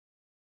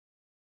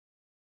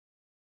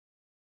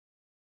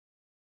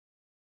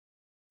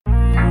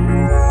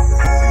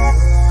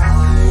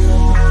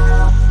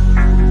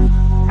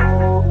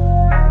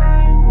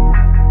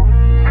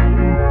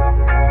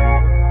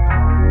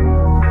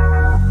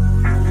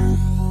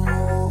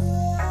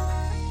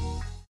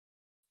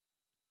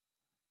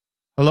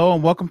Hello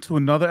and welcome to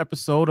another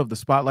episode of the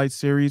Spotlight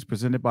series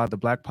presented by the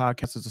Black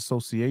Podcasters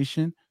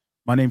Association.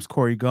 My name's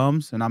Corey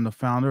Gums, and I'm the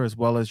founder as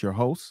well as your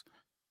host.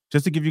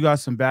 Just to give you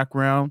guys some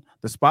background,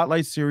 the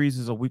Spotlight series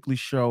is a weekly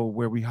show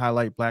where we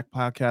highlight Black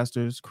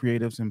podcasters,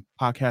 creatives, and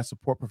podcast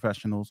support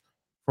professionals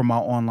from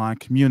our online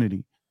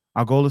community.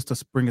 Our goal is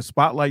to bring a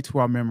spotlight to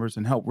our members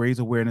and help raise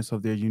awareness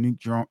of their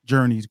unique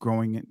journeys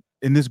growing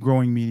in this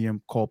growing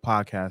medium called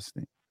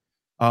podcasting.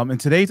 In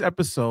today's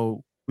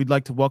episode, we'd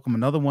like to welcome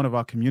another one of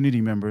our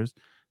community members,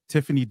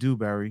 Tiffany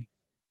Dewberry.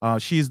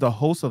 She is the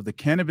host of the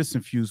Cannabis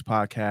Infused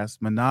podcast,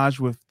 Menage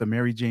with the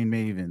Mary Jane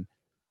Maven.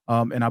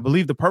 And I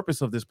believe the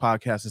purpose of this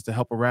podcast is to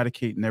help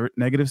eradicate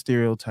negative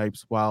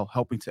stereotypes while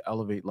helping to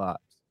elevate lives.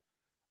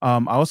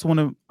 I'm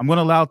going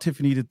to allow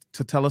Tiffany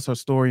to tell us her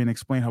story and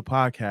explain her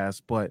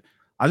podcast, but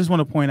I just want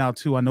to point out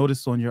too, I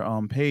noticed on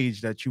your page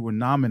that you were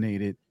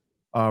nominated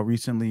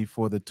recently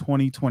for the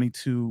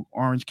 2022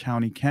 Orange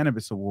County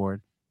Cannabis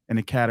Award in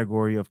the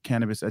category of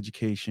cannabis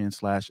education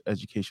 /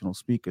 educational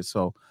speaker.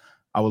 So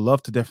I would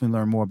love to definitely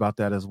learn more about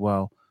that as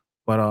well.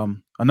 But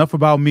enough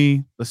about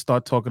me. Let's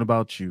start talking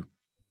about you.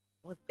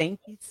 Well, thank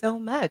you so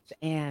much.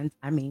 And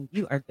I mean,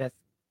 you are just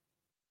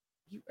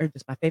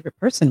my favorite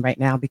person right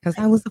now because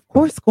I was, of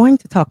course, going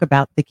to talk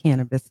about the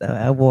Cannabis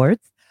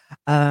Awards.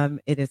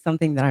 It is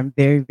something that I'm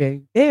very,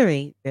 very,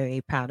 very,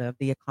 very proud of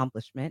the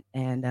accomplishment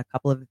and a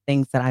couple of the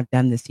things that I've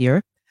done this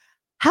year.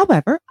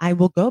 However, I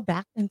will go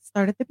back and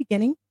start at the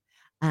beginning.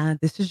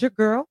 This is your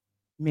girl,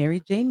 Mary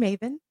Jane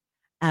Maven.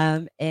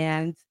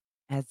 And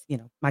as you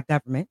know, my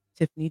government,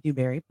 Tiffany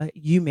Dewberry, but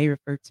you may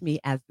refer to me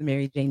as the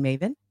Mary Jane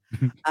Maven.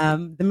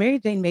 The Mary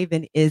Jane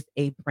Maven is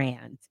a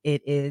brand.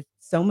 It is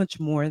so much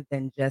more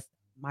than just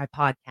my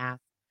podcast.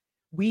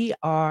 We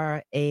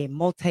are a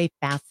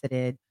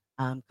multifaceted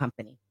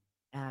company.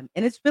 And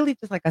it's really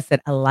just like I said,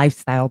 a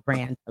lifestyle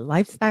brand, a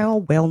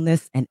lifestyle,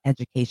 wellness, and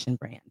education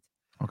brand.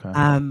 Okay.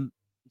 Um,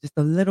 just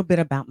a little bit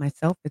about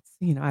myself.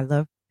 I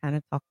love kind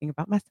of talking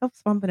about myself,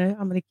 so I'm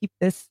gonna keep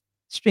this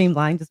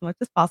streamlined as much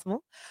as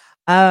possible.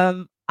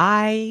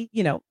 I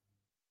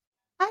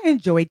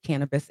enjoyed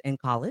cannabis in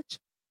college.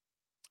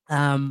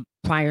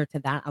 Prior to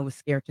that, I was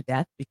scared to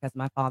death because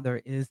my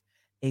father is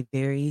a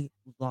very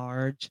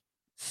large,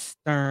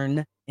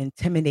 stern,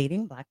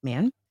 intimidating black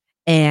man.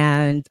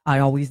 And I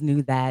always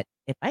knew that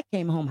if I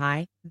came home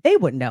high, they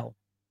would know.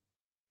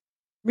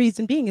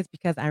 Reason being is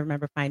because I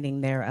remember finding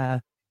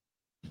their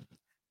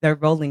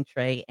rolling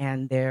tray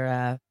and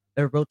their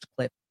roach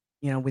clip,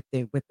 with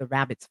the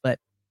rabbit's foot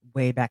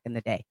way back in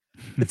the day.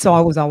 But so I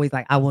was always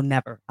like, I will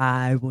never,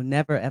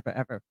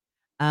 ever,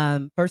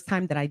 ever. First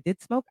time that I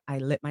did smoke, I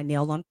lit my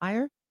nail on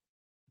fire.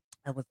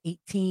 I was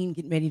 18,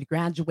 getting ready to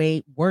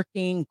graduate,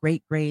 working,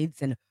 great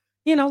grades, and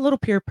a little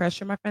peer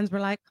pressure. My friends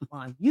were like, "Come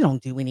on, you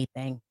don't do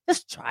anything.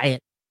 Just try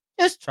it.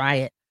 Just try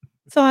it."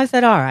 So I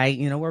said, "All right."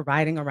 We're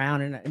riding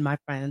around in my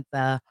friend's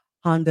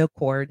Honda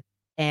Accord,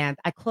 and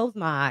I closed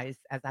my eyes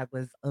as I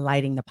was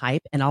lighting the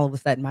pipe, and all of a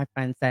sudden, my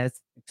friend says,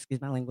 "Excuse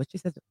my language." She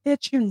says,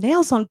 "Bitch, your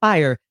nails on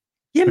fire.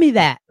 Give me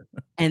that."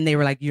 And they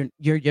were like, "You're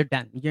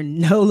done. You're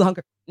no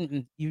longer.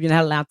 You're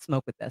not allowed to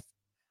smoke with this."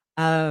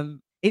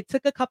 It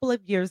took a couple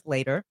of years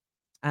later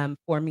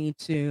for me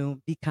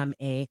to become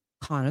a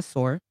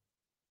connoisseur.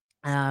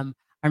 I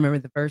remember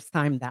the first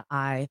time that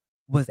I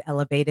was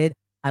elevated,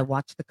 I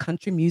watched the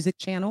country music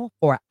channel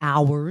for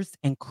hours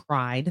and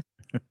cried.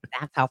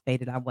 That's how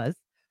faded I was.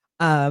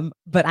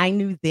 But I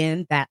knew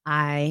then that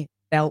I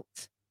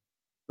felt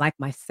like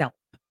myself.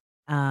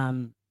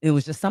 It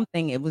was just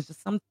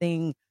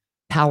something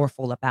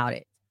powerful about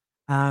it.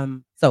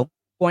 So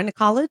going to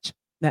college,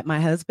 met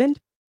my husband.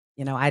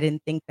 I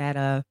didn't think that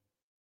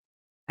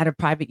at a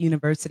private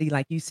university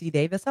like UC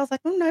Davis, I was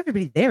like, "Oh, no,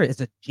 everybody there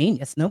is a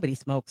genius. Nobody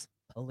smokes."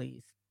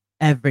 Police.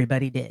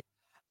 Everybody did.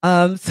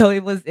 So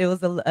it was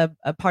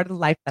a part of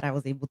life that I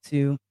was able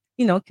to,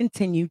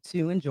 continue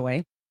to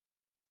enjoy.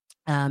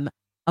 Um,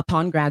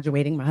 Upon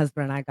graduating, my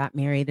husband and I got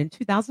married in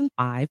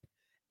 2005,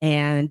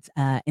 and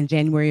in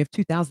January of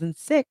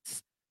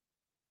 2006,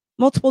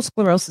 multiple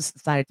sclerosis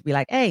decided to be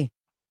like, "Hey,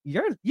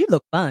 you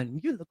look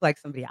fun. You look like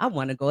somebody I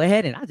want to go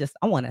ahead and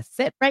I want to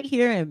sit right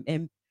here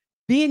and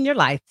be in your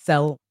life."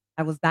 So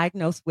I was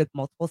diagnosed with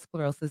multiple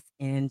sclerosis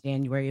in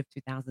January of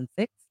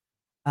 2006.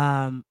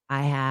 I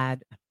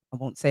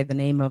won't say the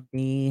name of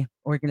the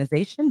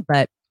organization,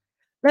 but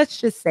let's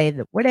just say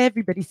that what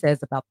everybody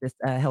says about this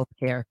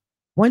healthcare,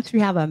 once you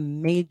have a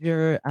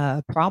major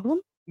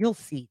problem, you'll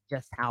see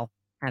just how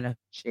kind of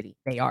shitty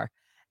they are.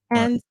 Right.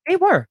 And they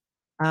were.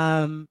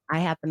 I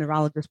had the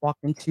neurologist walk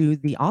into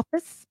the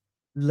office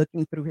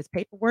looking through his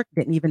paperwork,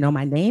 didn't even know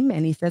my name.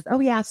 And he says, "Oh,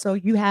 yeah, so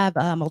you have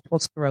multiple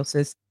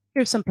sclerosis.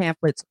 Here's some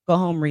pamphlets. Go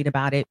home, read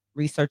about it,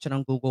 research it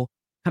on Google,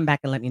 come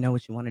back and let me know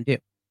what you want to do."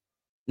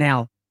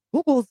 Now,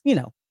 Google's,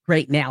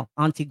 great now.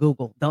 Auntie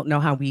Google. Don't know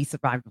how we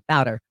survived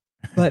without her.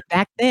 But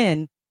back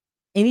then,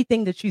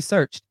 anything that you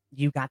searched,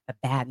 you got the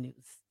bad news.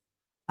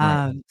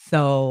 Right.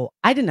 So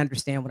I didn't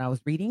understand what I was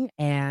reading.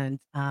 And,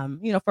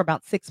 for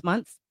about 6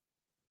 months,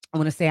 I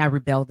want to say I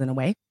rebelled in a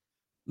way.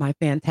 My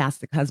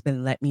fantastic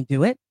husband let me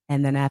do it.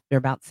 And then after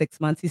about 6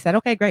 months, he said,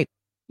 "Okay, great.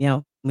 You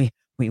know,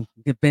 we've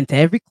been to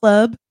every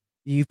club.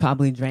 You've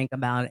probably drank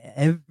about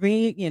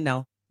every,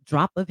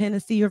 drop of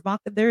Hennessy or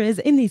vodka there is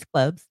in these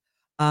clubs.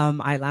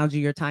 I allowed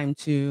you your time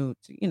to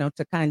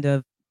kind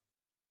of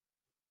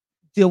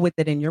deal with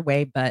it in your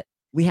way, but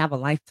we have a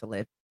life to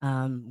live.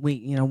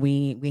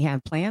 We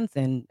have plans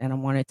and I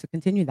wanted to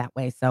continue that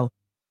way." So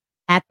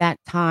at that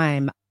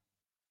time,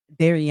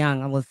 very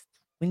young, I was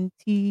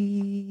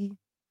 27,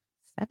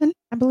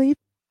 I believe,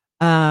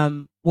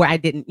 where I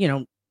didn't,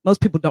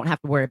 most people don't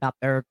have to worry about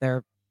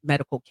their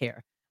medical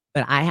care,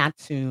 but I had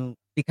to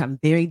become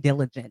very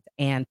diligent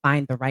and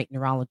find the right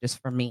neurologist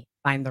for me,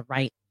 find the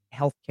right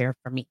healthcare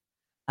for me.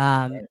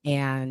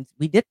 And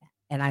we did that.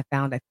 And I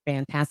found a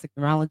fantastic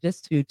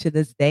neurologist who to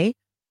this day,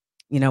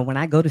 when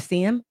I go to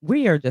see him,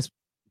 we're just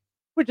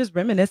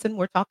reminiscing.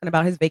 We're talking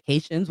about his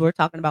vacations. We're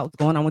talking about what's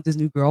going on with his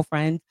new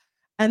girlfriend.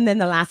 And then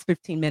the last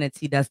 15 minutes,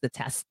 he does the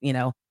test.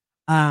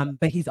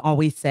 But he's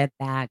always said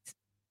that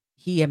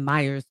he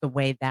admires the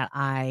way that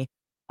I,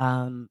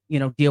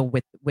 deal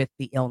with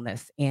the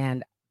illness.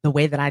 And the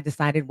way that I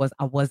decided was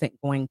I wasn't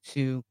going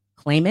to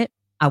claim it.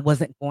 I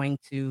wasn't going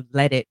to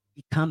let it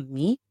become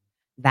me.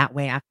 That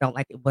way, I felt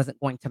like it wasn't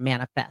going to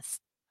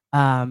manifest.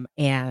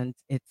 And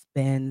it's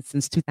been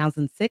since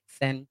 2006,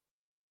 and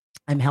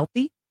I'm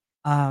healthy.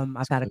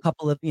 I've had a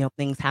couple of,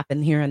 things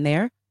happen here and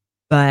there,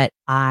 but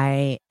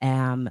I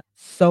am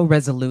so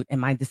resolute in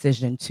my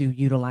decision to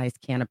utilize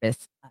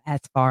cannabis as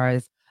far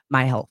as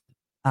my health.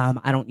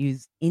 I don't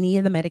use any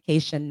of the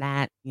medication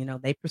that,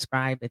 they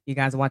prescribe. If you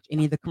guys watch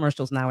any of the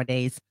commercials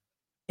nowadays,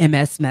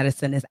 MS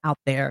medicine is out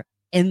there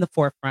in the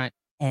forefront.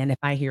 And if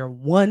I hear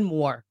one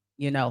more,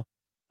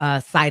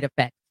 side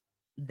effect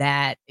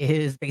that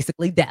is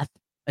basically death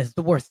is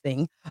the worst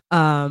thing.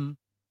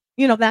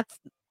 That's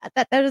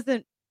that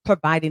doesn't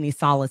provide any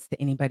solace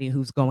to anybody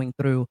who's going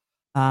through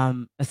a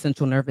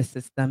central nervous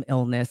system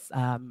illness,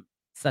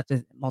 such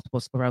as multiple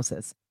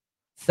sclerosis.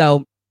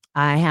 So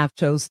I have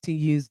chose to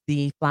use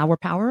the flower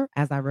power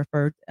as I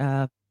referred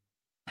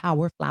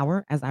power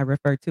flower as I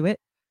refer to it,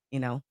 you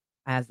know,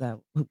 as a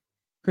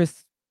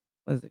Chris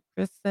was it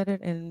Chris said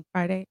it in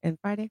Friday.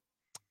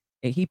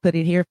 He put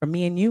it here for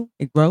me and you.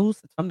 It grows,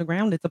 it's from the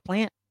ground, it's a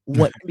plant.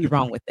 What can be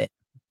wrong with it?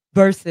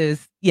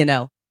 Versus,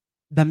 the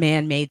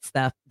man-made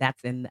stuff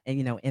that's in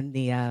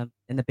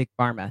the big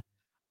pharma.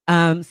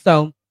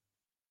 So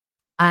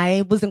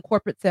I was in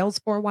corporate sales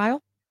for a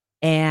while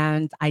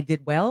and I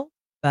did well,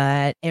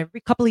 but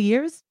every couple of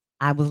years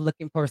I was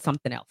looking for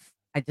something else.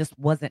 I just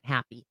wasn't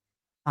happy.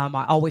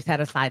 I always had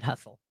a side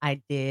hustle.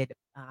 I did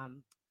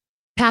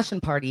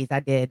passion parties. I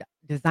did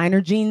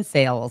designer jean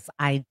sales.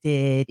 I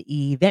did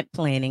event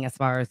planning as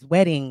far as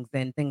weddings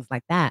and things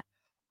like that.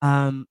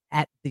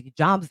 At the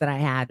jobs that I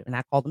had, and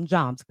I called them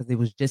jobs because it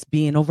was just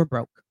being over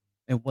broke.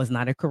 It was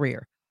not a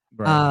career.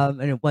 Right.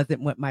 And it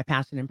wasn't what my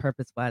passion and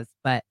purpose was.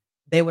 But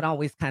they would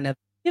always kind of,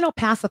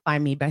 pacify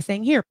me by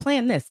saying, "Here,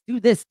 plan this, do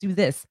this,"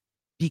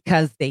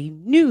 because they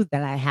knew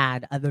that I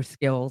had other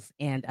skills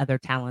and other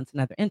talents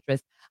and other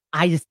interests.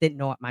 I just didn't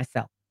know it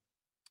myself.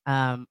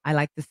 I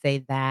like to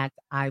say that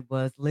I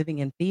was living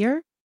in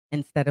fear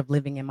instead of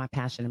living in my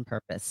passion and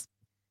purpose.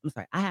 I'm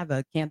sorry, I have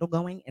a candle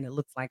going and it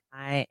looks like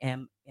I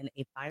am in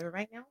a fire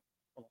right now.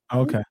 Hold on.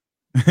 Okay.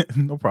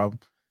 No problem.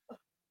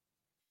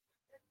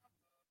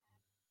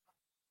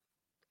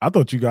 I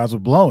thought you guys were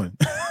blowing.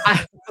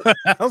 I-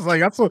 I was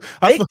like, I saw Big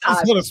I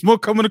time. saw the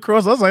smoke coming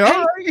across. I was like,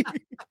 all right.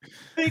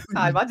 Big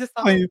time. I just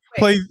thought it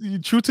Play, was play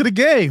true to the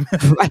game.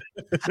 quick. Right.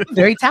 I'm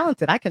very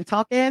talented. I can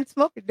talk and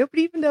smoke and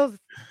nobody even knows.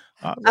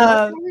 I was like,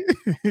 all Um,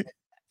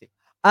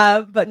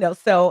 right. but no,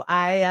 so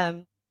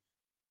I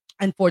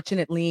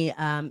unfortunately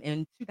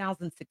in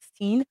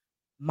 2016,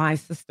 my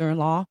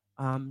sister-in-law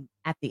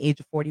at the age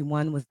of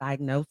 41 was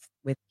diagnosed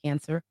with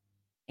cancer.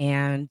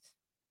 And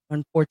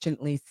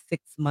unfortunately,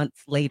 6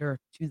 months later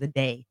to the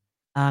day,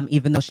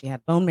 even though she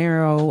had bone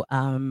marrow,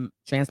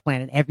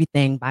 transplant and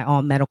everything by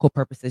all medical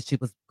purposes, she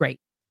was great.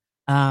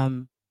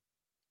 Um,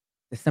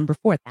 December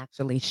 4th,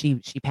 actually, she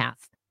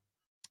passed.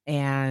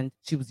 And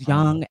she was Oh,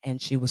 young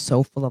and she was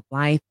so full of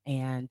life.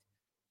 And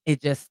it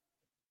just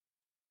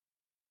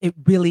it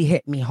really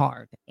hit me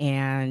hard.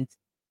 And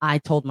I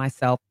told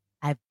myself,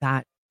 I've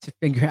got to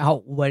figure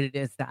out what it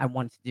is that I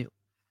want to do.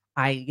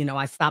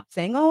 I stopped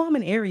saying, "Oh, I'm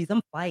an Aries,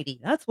 I'm flighty."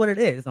 That's what it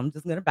is. I'm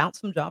just gonna bounce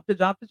from job to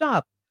job to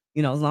job,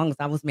 as long as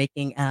I was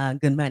making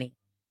good money.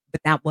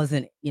 But that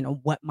wasn't,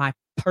 what my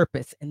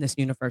purpose in this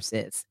universe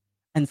is.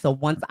 And so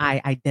once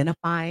I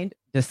identified,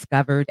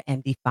 discovered,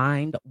 and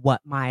defined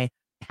what my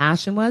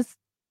passion was,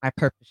 my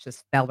purpose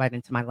just fell right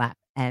into my lap.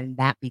 And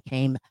that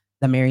became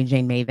the Mary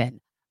Jane Maven.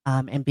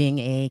 And being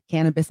a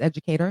cannabis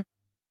educator,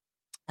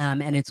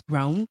 and it's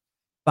grown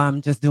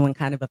from just doing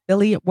kind of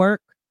affiliate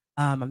work.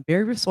 I'm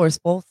very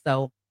resourceful.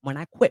 So when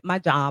I quit my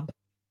job,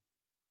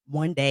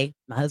 one day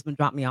my husband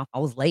dropped me off. I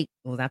was late.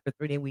 It was after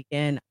a 3-day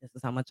weekend. This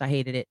is how much I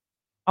hated it.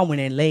 I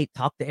went in late,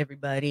 talked to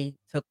everybody,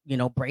 took,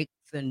 breaks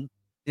and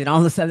did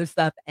all this other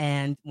stuff.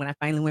 And when I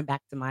finally went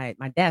back to my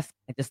desk,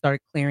 I just started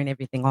clearing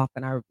everything off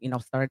and I,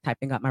 started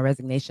typing up my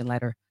resignation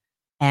letter.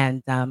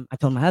 And I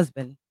told my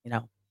husband,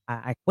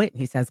 I quit.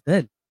 He says,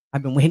 "Good.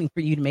 I've been waiting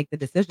for you to make the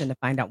decision to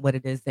find out what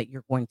it is that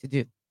you're going to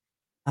do."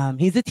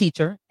 He's a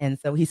teacher, and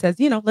so he says,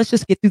 "Let's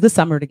just get through the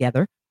summer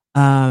together,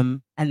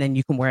 and then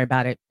you can worry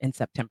about it in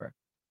September."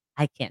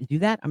 I can't do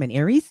that. I'm an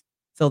Aries,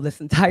 so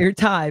this entire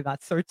time I was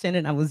searching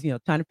and I was,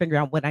 trying to figure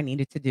out what I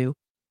needed to do,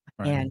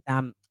 Right.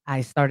 and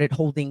I started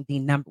holding the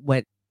number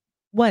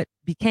what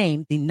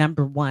became the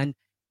number one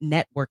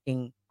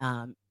networking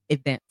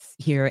events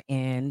here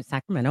in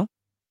Sacramento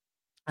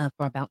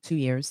for about 2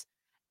 years.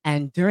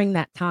 And during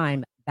that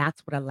time,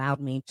 that's what allowed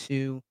me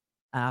to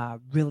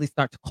really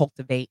start to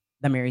cultivate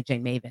the Mary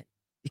Jane Maven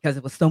because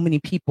it was so many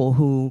people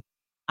who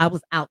I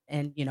was out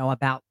and,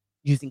 about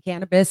using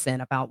cannabis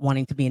and about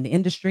wanting to be in the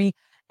industry.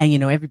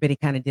 And, everybody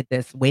kind of did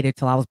this, waited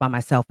till I was by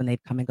myself and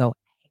they'd come and go,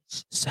 "Hey,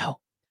 so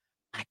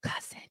my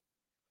cousin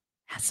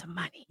has some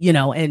money,"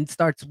 and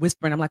starts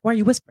whispering. I'm like, "Why are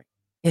you whispering?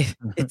 It's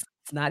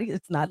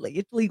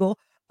legal.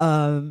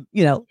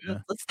 Yeah.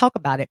 Let's talk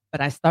about it."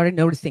 But I started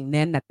noticing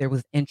then that there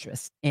was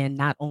interest in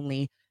not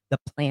only the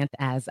plant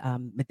as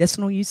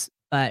medicinal use,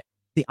 but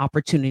the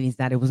opportunities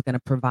that it was going to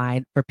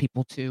provide for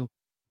people to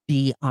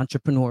be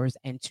entrepreneurs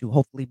and to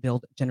hopefully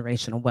build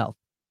generational wealth.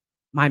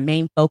 My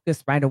main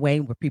focus right away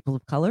were people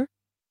of color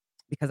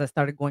because I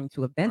started going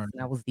to events Right.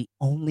 and I was the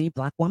only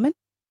Black woman.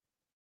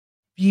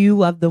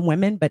 Few of the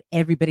women, but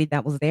everybody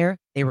that was there,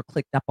 they were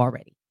clicked up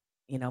already,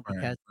 Right.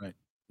 because, Right.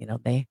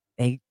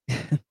 they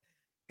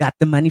got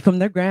the money from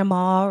their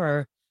grandma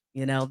or,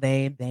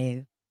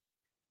 they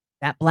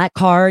that black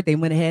card, they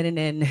went ahead and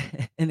then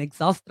and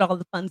exhausted all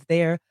the funds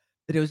there,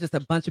 but it was just a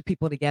bunch of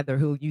people together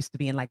who used to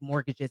be in, like,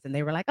 mortgages, and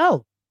they were like,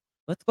 "Oh,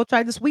 let's go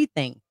try this weed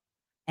thing."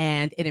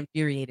 And it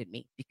infuriated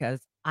me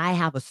because I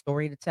have a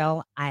story to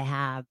tell. I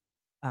have,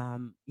 I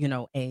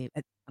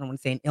don't want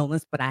to say an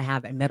illness, but I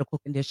have a medical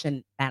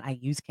condition that I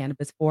use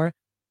cannabis for,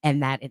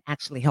 and that it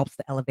actually helps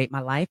to elevate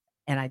my life.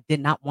 And I did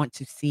not want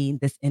to see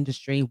this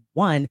industry,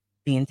 one,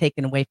 being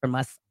taken away from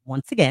us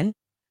once again,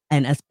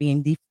 and us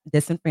being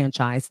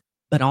disenfranchised,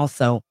 but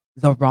also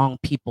the wrong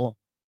people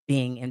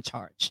being in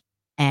charge,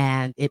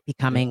 and it Yeah.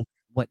 becoming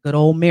what good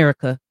old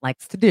America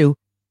likes to do,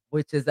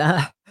 which is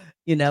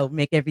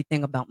make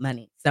everything about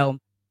money. So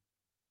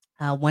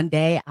one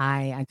day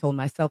I told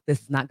myself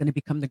this is not going to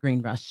become the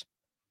green rush,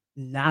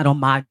 not on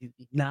my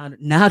duty,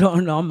 not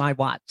on my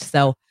watch.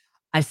 So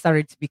I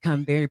started to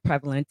become very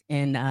prevalent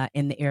in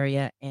the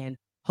area and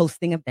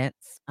hosting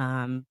events.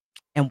 And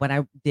what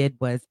I did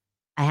was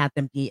I had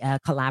them be a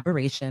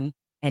collaboration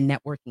and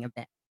networking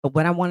event. But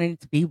what I wanted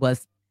it to be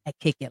was a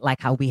kick it like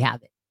how we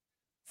have it.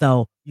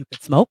 So you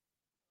could smoke,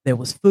 there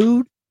was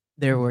food,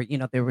 there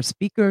were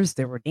speakers,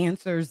 there were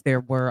dancers,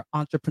 there were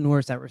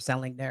entrepreneurs that were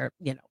selling their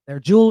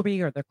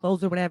jewelry or their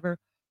clothes or whatever.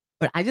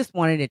 But I just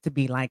wanted it to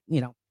be like,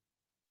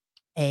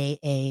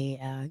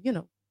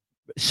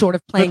 short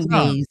of Good playing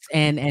time. maze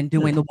and Yeah.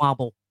 doing the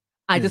wobble.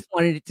 I Yeah. just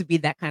wanted it to be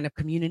that kind of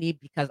community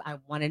because I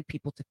wanted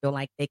people to feel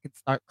like they could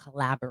start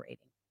collaborating.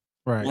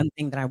 Right. One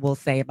thing that I will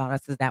say about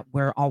us is that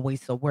we're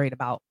always so worried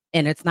about,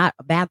 and it's not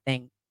a bad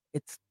thing.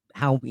 It's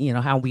how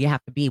we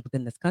have to be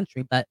within this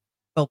country, but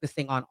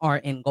focusing on our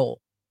end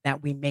goal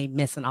that we may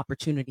miss an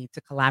opportunity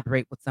to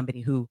collaborate with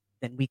somebody who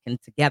then we can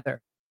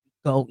together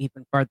go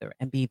even further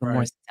and be even more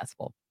Right.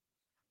 successful.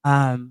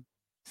 Um,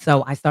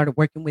 so I started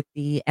working with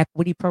the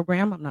equity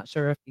program. I'm not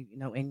sure if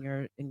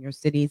in your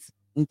cities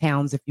and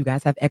towns if you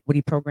guys have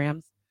equity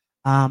programs.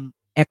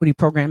 Equity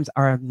programs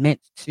are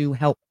meant to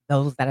help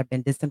those that have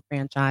been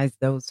disenfranchised,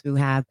 those who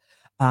have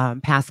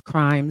past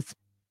crimes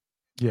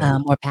Yeah.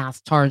 or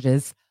past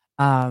charges,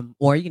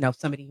 or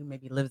somebody who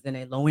maybe lives in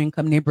a low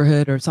income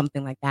neighborhood or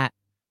something like that.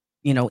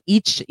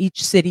 Each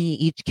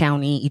city, each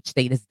county, each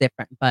state is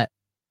different, but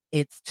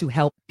it's to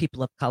help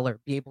people of color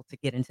be able to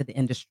get into the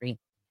industry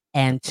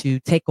and to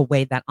take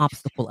away that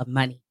obstacle of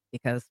money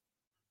because,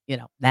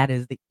 that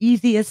is the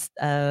easiest,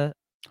 Well,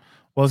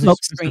 it's smoke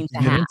expensive screen to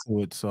to get have.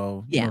 into it,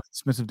 so, Yeah, it's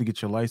expensive to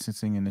get your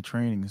licensing and the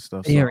training and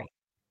stuff, so very,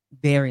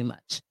 very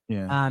much.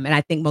 yeah. And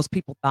I think most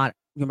people thought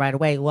right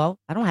away, "Well,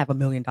 I don't have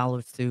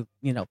 $1,000,000 to,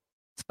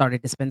 start a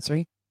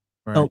dispensary."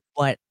 Right. But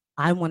what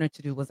I wanted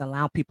to do was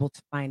allow people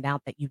to find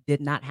out that you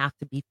did not have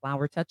to be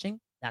flower touching.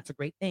 That's a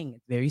great thing.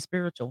 It's very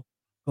spiritual.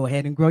 Go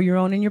ahead and grow your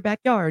own in your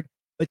backyard,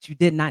 but you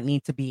did not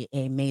need to be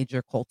a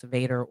major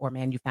cultivator or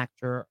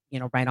manufacturer,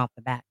 right off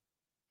the bat.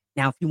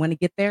 Now, if you want to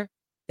get there,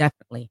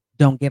 definitely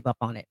don't give up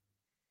on it,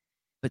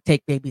 but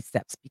take baby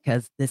steps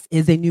because this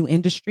is a new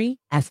industry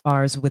as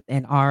far as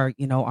within our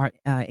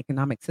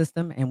economic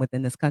system and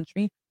within this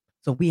country.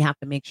 So we have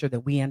to make sure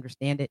that we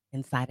understand it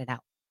inside and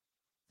out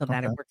so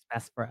that it Okay. works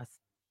best for us.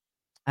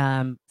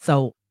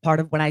 So part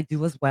of what I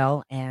do as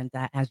well, and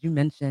as you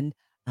mentioned,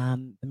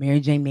 the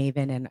Mary Jane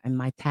Maven and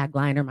my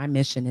tagline or my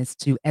mission is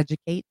to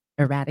educate,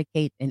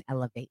 eradicate, and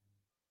elevate.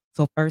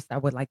 So first, I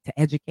would like to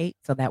educate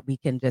so that we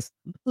can just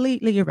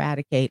completely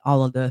eradicate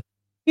all of the,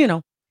 you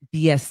know,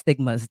 BS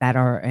stigmas that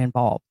are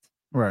involved.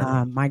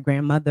 Right. My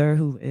grandmother,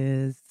 who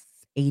is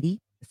 80,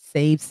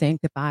 saved,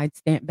 sanctified,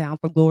 stamped bound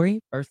for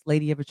glory, first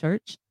lady of a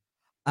church.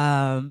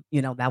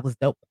 That was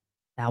dope.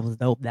 That was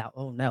dope. That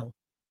oh no.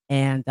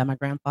 And my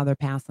grandfather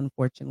passed,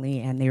 unfortunately,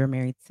 and they were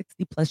married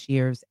 60 plus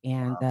years.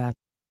 And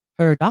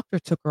her doctor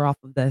took her off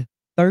of the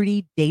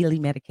 30 daily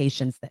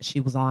medications that she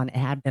was on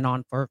and had been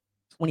on for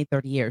 20,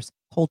 30 years,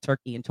 cold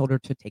turkey, and told her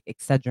to take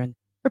Excedrin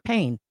for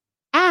pain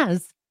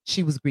as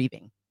she was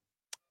grieving.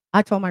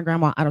 I told my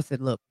grandma, I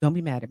said, look, don't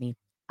be mad at me.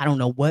 I don't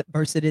know what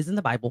verse it is in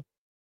the Bible,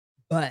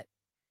 but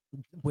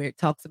where it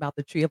talks about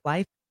the tree of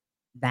life,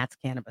 that's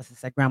cannabis. I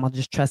said, Grandma,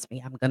 just trust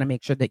me. I'm going to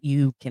make sure that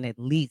you can at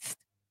least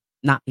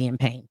not be in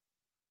pain.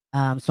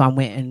 So I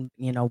went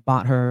and,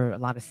 bought her a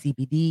lot of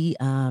CBD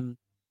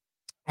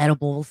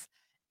edibles.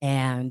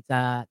 And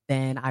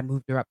then I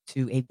moved her up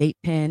to a vape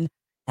pen.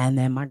 And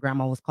then my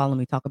grandma was calling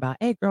me, talk about,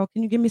 hey, girl,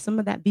 can you give me some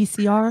of that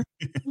VCR?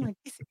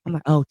 I'm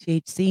like, oh,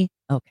 THC?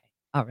 Okay.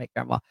 All right,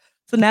 grandma.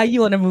 So now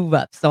you want to move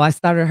up. So I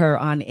started her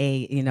on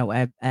a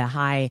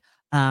high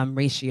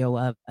ratio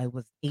of, it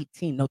was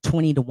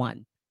 20 to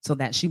 1, so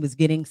that she was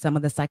getting some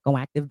of the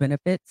psychoactive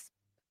benefits,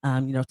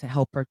 to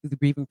help her through the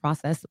grieving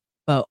process.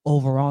 But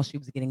overall, she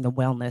was getting the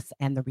wellness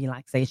and the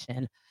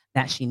relaxation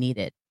that she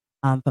needed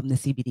from the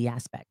CBD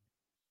aspect.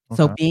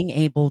 So Okay. being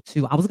able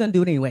to, I was gonna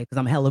do it anyway because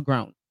I'm hella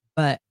grown,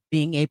 but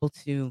being able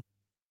to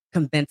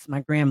convince my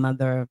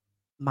grandmother,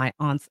 my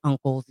aunts,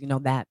 uncles,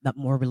 that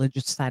more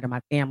religious side of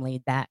my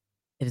family, that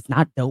it is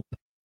not dope.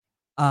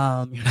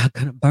 You're not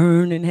gonna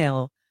burn in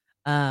hell.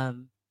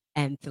 Um,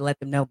 and to let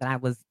them know that I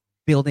was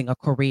building a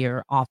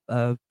career off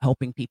of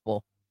helping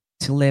people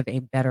to live a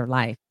better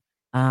life.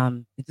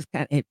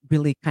 It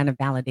really kind of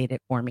validated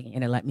for me,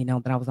 and it let me know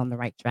that I was on the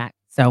right track.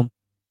 So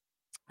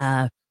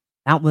uh,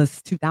 that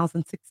was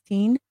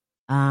 2016.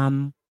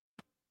 Um,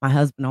 my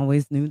husband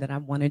always knew that I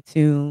wanted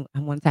to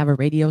have a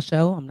radio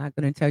show. I'm not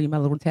gonna tell you my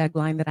little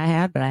tagline that I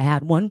had, but I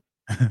had one.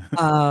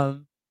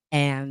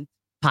 And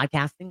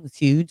podcasting was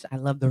huge. I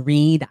love the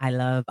read. I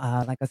love,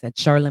 like I said,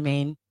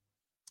 Charlemagne.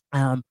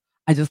 Um,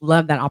 I just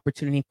love that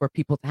opportunity for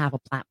people to have a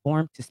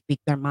platform to speak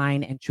their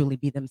mind and truly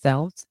be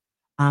themselves.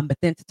 But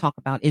then to talk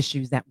about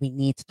issues that we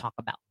need to talk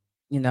about,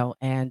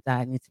 and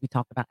it needs to be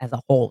talked about as a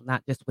whole,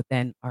 not just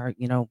within our,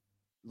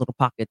 little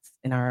pockets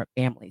in our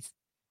families.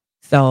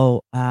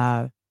 So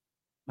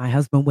my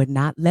husband would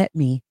not let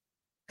me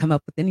come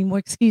up with any more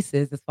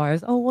excuses as far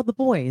as, oh, well, the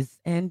boys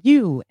and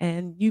you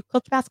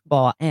coach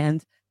basketball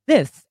and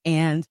this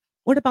and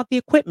what about the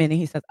equipment? And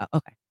he says, "Oh,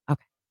 okay,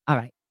 okay, all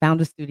right." Found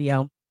a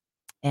studio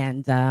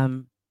and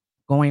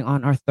going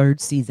on our third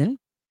season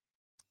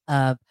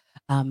of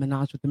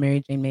Menage with the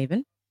Mary Jane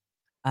Maven.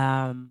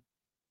 Um,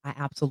 I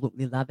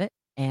absolutely love it,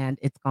 and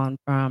it's gone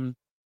from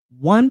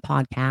one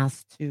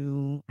podcast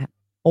to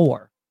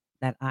four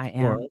that I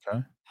Sure. am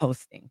Okay.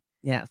 hosting.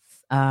 Yes,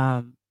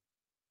 and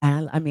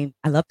I mean,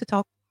 I love to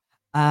talk.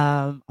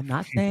 I'm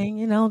not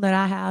saying, that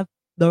I have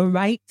the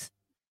right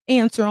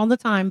answer all the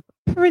time.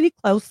 Pretty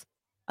close.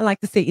 I like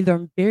to say either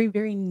I'm very,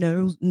 very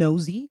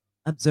nosy,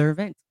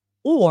 observant,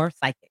 or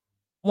psychic.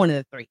 One of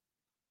the three.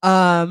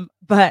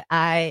 But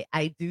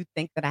I do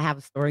think that I have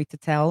a story to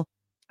tell.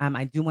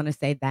 I do want to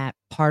say that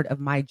part of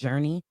my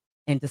journey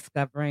in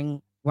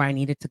discovering where I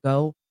needed to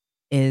go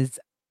is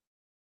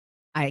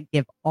I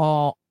give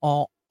all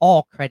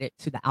credit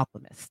to The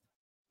Alchemist.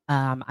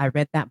 I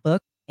read that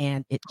book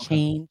and it Okay.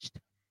 changed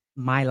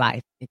my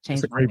life. It It's a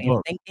changed my great way of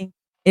book. thinking.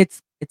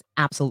 It's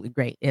absolutely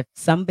great. If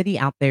somebody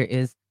out there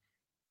is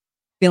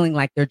feeling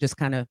like they're just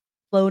kind of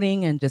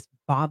floating and just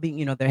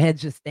bobbing, their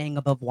head's just staying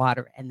above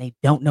water and they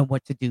don't know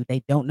what to do.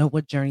 They don't know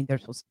what journey they're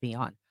supposed to be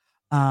on.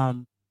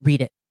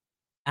 Read it.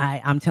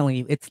 I'm telling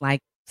you, it's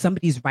like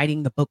somebody's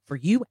writing the book for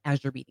you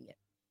as you're reading it.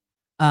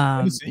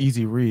 And it's an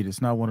easy read.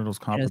 It's not one of those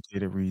It is.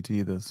 complicated reads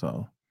either.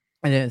 So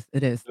It is.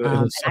 It is. it'll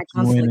And I suck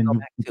you in, constantly and go you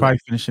back you to it. probably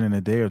finish it in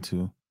a day or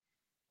two.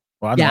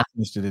 Well, I know I Yeah.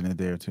 finished it in a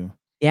day or two.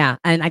 Yeah,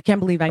 and I can't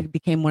believe I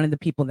became one of the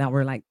people that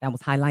were like that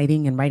was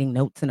highlighting and writing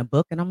notes in a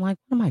book, and I'm like,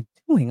 "What am I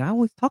doing?" I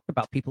always talked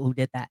about people who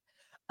did that.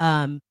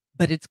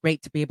 But it's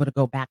great to be able to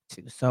go back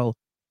to. So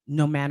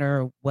no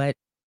matter what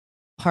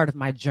part of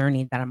my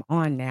journey that I'm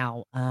on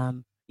now,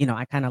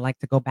 I kinda like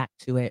to go back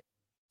to it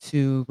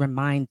to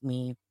remind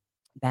me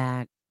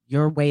that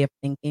your way of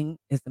thinking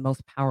is the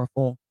most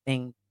powerful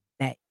thing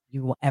that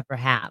you will ever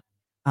have,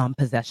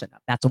 possession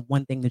of. That's the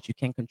one thing that you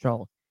can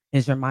control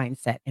is your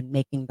mindset and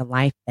making the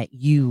life that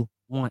you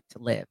want to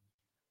live.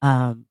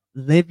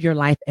 Live your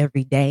life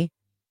every day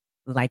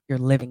like you're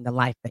living the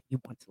life that you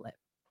want to live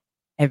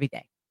every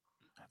day.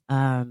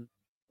 Um,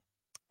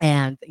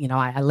 and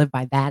I live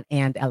by that.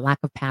 And a lack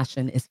of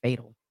passion is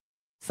fatal.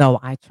 So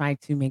I try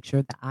to make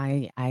sure that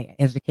I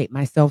educate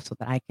myself so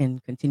that I can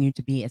continue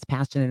to be as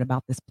passionate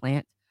about this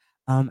plant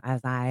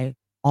as I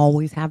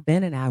always have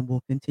been, and I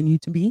will continue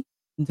to be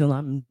until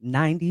I'm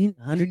 90,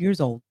 100 years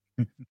old.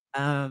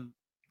 Um,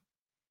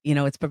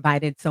 it's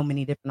provided so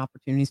many different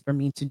opportunities for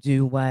me to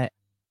do what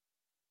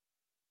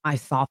I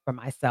saw for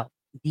myself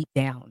deep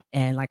down.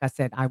 And like I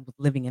said, I was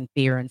living in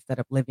fear instead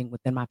of living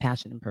within my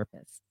passion and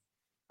purpose.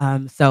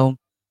 So,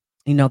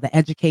 the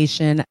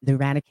education, the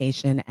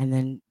eradication, and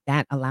then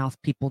that allows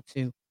people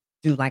to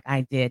do like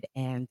I did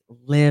and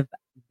live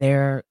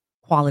their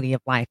quality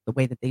of life the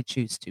way that they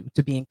choose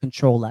to be in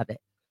control of it.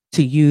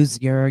 to use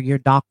your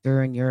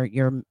doctor and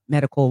your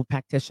medical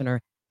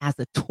practitioner as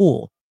a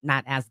tool,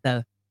 not as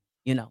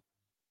you know,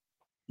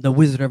 the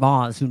Wizard of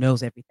Oz who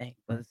knows everything,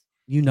 Right. because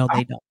you know I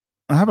they don't.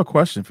 I have a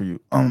question for you.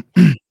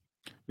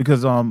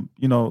 Because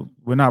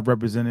we're not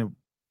represented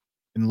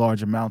in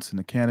large amounts in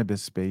the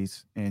cannabis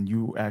space, and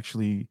you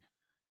actually,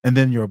 and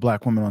then you're a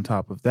black woman on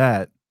top of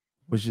that,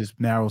 which just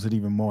narrows it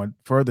even more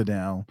further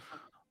down.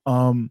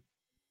 Um,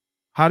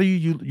 how do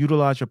you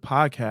utilize your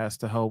podcast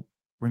to help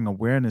bring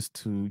awareness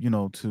to,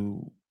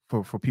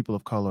 for people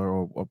of color,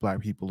 or black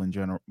people in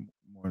general,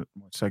 more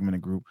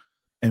segmented group,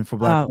 and for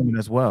black Um, women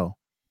as well?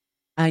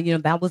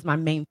 that was my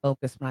main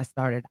focus when I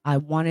started. I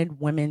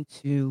wanted women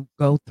to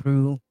go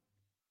through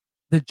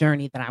the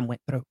journey that I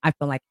went through. I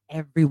feel like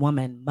every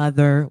woman,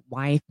 mother,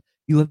 wife,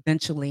 you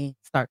eventually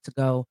start to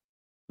go,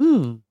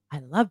 I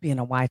love being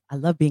a wife. I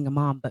love being a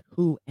mom, but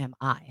who am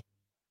I?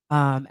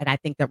 And I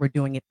think that we're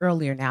doing it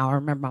earlier now. I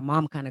remember my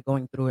mom kind of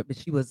going through it, but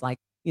she was like,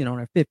 in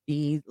her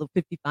 50s,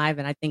 55.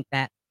 And I think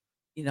that,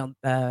 you know,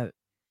 the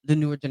the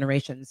newer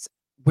generations,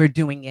 we're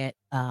doing it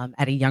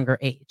at a younger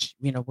age.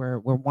 We're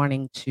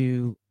wanting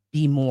to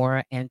be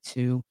more and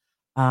to,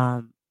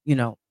 um, you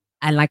know,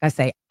 and like I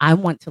say, I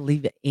want to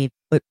leave a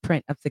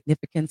footprint of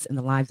significance in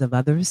the lives of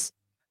others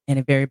in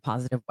a very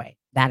positive way.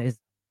 That is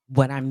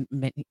what I'm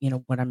meant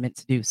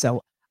to do.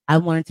 So I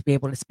wanted to be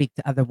able to speak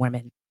to other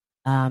women,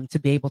 to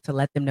be able to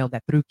let them know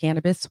that through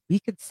cannabis, we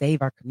could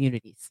save our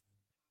communities,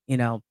 you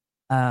know.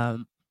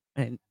 Um,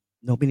 and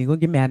nobody gonna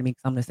get mad at me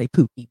because I'm gonna say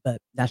Pookie, but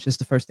that's just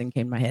the first thing that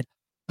came to my head.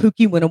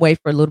 Pookie went away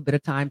for a little bit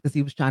of time because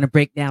he was trying to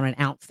break down an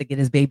ounce to get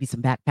his baby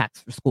some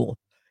backpacks for school.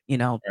 You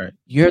know, Right.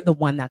 you're the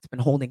one that's been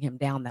holding him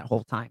down that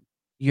whole time.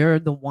 You're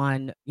the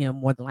one,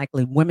 more than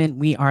likely, women,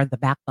 we are the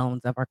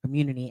backbones of our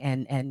community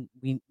and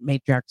we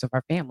matriarchs of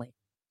our family.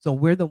 So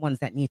we're the ones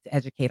that need to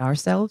educate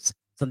ourselves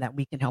so that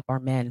we can help our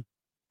men,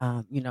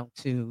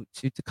 to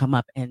come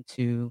up and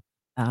to,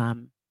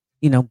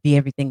 be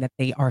everything that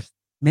they are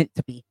meant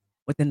to be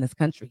within this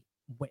country.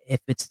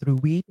 If it's through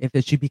weed, if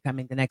it's you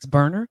becoming the next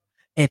burner,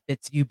 if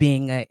it's you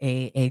being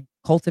a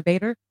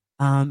cultivator,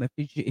 if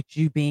it's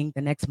you being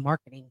the next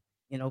marketing,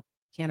 you know,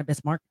 cannabis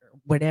marketer,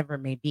 whatever it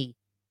may be,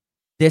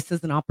 this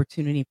is an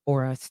opportunity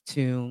for us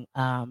to,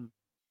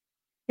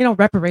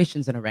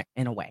 reparations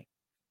in a way.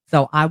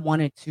 So I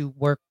wanted to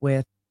work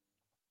with,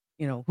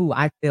 who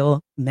I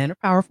feel men are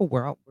powerful.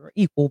 We're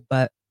equal,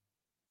 but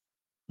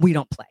we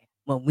don't play.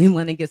 When we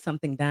wanna get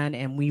something done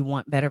and we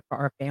want better for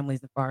our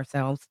families and for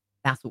ourselves,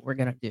 that's what we're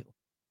gonna do.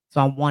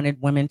 So I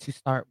wanted women to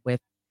start with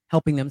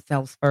helping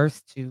themselves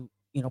first, to,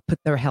 put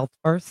their health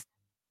first,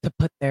 to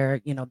put their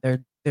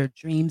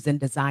dreams and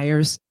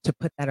desires, to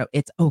put that o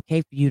it's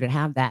okay for you to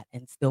have that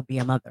and still be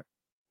a mother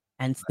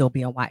and still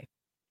be a wife.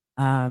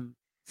 Um,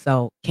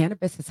 so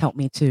cannabis has helped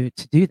me to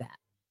do that.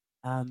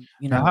 Um,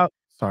 you Now, know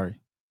sorry.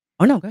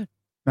 Oh, no, good.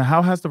 Now,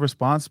 how has the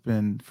response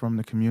been from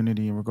the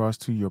community in regards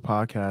to your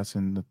podcast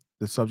and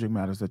the subject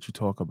matters that you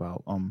talk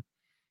about?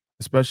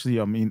 Especially,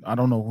 I mean, I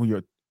don't know who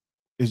your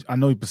is. I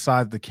know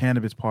besides the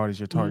cannabis part is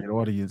your Mhm. target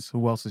audience.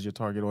 Who else is your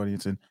target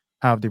audience, and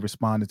how have they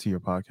responded to your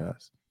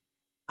podcast?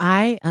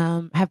 I,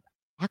 have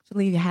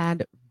actually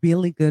had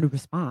really good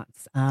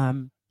response.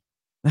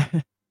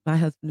 My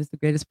husband is the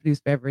greatest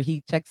producer ever.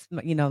 He checks,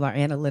 our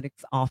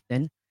analytics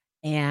often,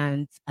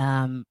 and,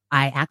 I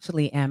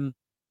actually am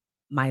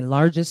my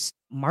largest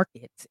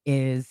market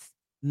is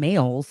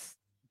males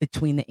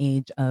between the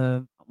age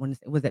of, I wanna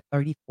say, was it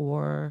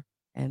 34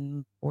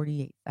 and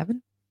 48,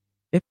 7,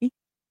 50?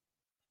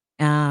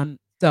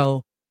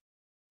 So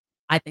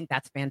I think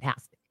that's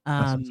fantastic.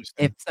 That's If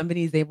interesting.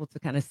 somebody's able to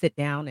kinda sit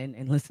down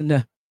and listen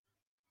to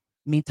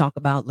me talk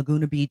about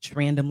Laguna Beach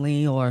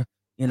randomly, or,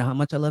 how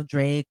much I love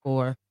Drake,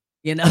 or,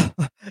 you know,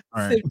 All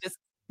so right. just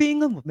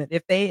being a woman.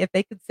 If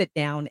they could sit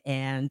down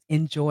and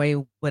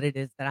enjoy what it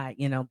is that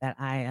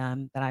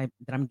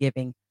I'm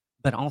giving,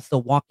 but also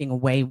walking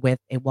away with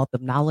a wealth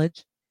of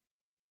knowledge,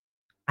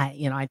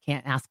 I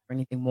can't ask for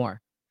anything more.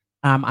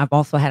 I've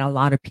also had a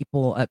lot of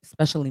people,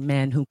 especially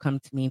men, who come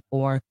to me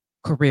for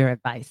career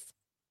advice.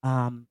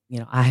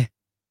 I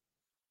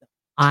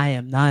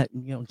am not,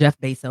 Jeff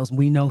Bezos.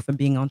 We know from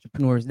being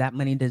entrepreneurs that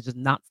money does just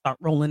not start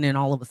rolling in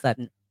all of a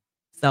sudden.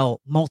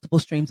 So multiple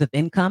streams of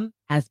income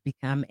has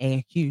become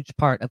a huge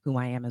part of who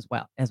I am as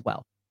well.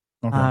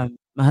 Okay.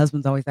 My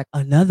husband's always like,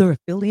 "Another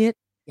affiliate?"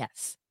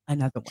 Yes,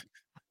 another one.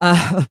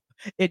 Uh,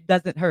 it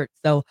doesn't hurt.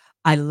 So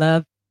I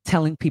love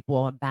telling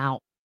people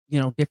about,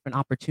 different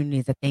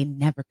opportunities that they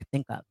never could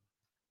think of.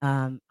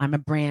 I'm a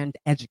brand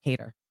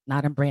educator,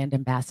 not a brand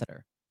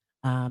ambassador.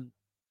 Um,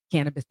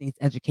 Cannabis needs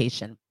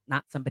education,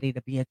 not somebody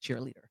to be a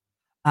cheerleader.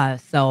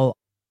 So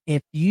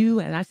if you,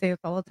 and I say this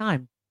all the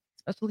time,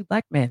 especially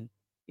black men,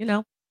 you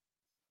know,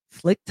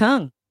 slick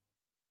tongue,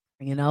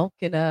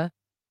 can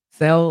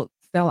sell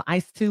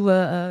ice to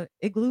a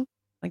igloo,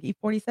 like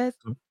E40 says.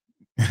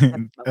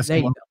 There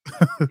you Eskimo.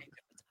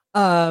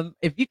 go.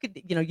 If you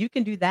could, you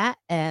can do that,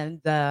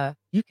 and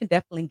you can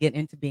definitely get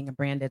into being a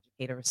brand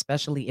educator,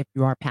 especially if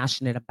you are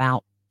passionate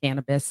about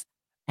cannabis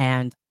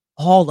and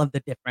all of the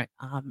different,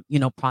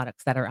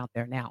 products that are out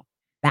there now.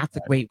 that's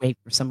a great way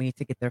for somebody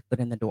to get their foot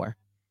in the door.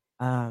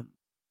 Um,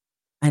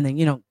 and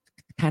then,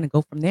 kind of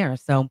go from there.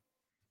 So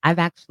I've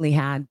actually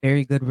had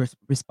very good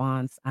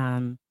response.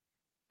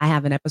 I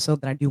have an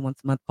episode that I do once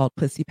a month called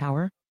Pussy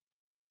Power,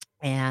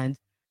 and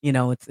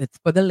it's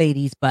for the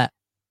ladies, but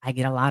I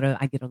get a lot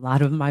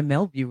of my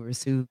male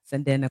viewers who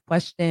send in a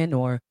question,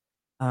 or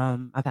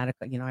I've had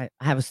I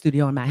have a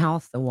studio in my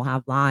house, so we'll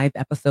have live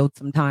episodes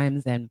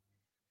sometimes, and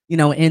it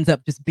ends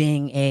up just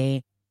being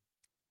a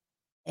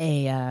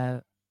uh,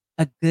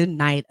 a good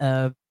night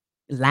of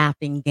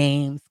laughing,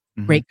 games,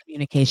 Mhm. great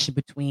communication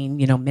between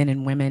men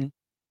and women,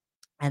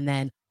 and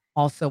then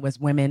also as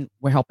women,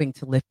 we're helping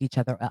to lift each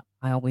other up.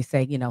 I always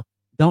say,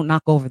 don't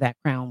knock over that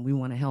crown. We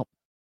want to help,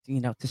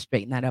 to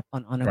straighten that up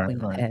on a Right,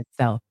 queen's right. head.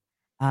 So,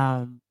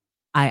 um,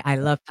 I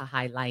love to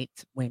highlight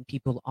when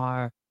people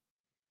are,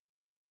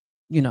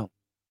 you know,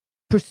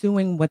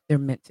 pursuing what they're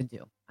meant to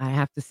do. I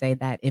have to say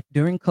that if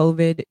during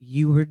COVID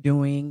you were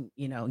doing,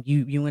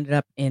 you ended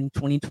up in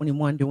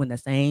 2021 doing the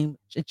same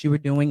shit you were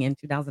doing in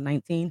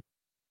 2019,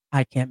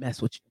 I can't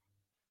mess with you.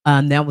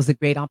 That was a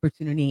great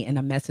opportunity and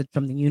a message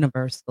from the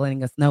universe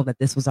letting us know that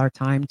this was our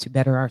time to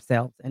better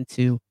ourselves and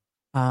to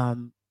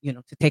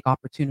take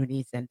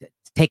opportunities and to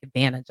take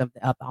advantage of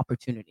the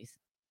opportunities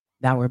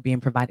that were being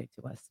provided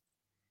to us.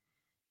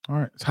 All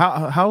right. So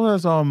how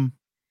has now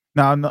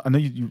I know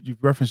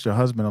you've referenced your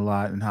husband a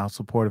lot and how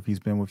supportive he's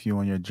been with you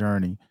on your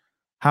journey.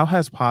 How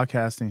has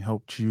podcasting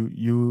helped you,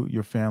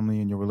 your family,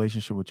 and your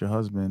relationship with your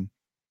husband?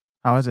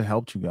 How has it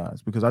helped you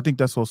guys? Because I think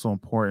that's also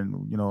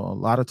important. You know, a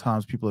lot of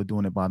times people are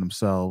doing it by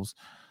themselves.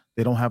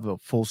 They don't have the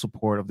full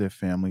support of their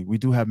family. We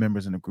do have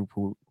members in the group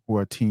who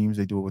are teams.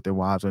 They do it with their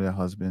wives or their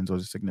husbands or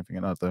their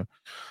significant other.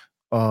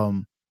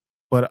 Um,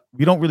 but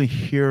we don't really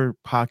hear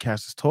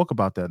podcasters talk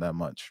about that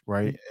much, Mm.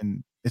 right?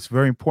 And it's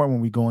very important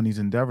when we go on these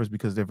endeavors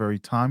because they're very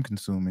time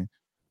consuming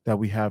that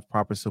we have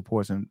proper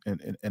supports in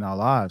our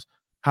lives.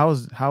 How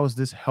has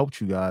this helped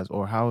you guys,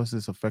 or how has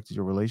this affected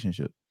your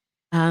relationship?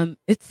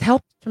 It's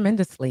helped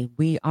tremendously.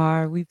 We've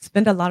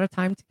spent a lot of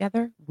time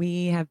together.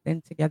 We have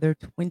been together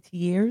 20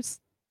 years.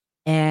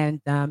 And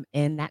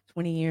in that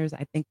 20 years,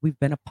 I think we've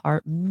been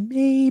apart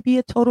maybe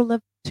a total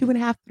of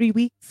 2.5, 3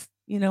 weeks,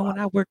 Wow, when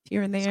I worked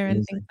here and that's there and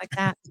things amazing. like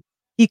that.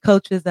 He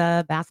coaches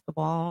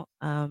basketball,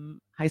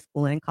 high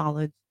school and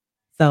college.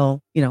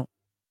 So,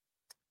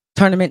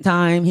 tournament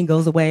time, he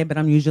goes away, but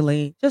I'm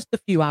usually just a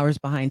few hours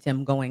behind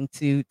him going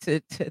to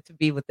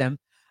be with them.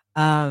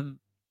 Um,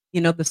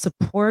 the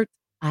support,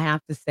 I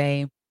have to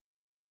say,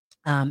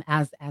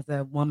 as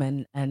a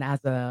woman and as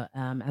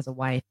a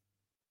wife,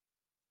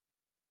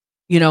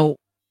 you know,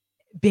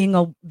 being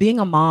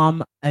a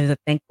mom is a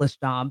thankless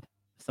job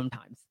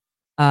sometimes,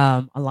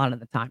 a lot of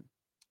the time.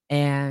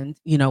 And,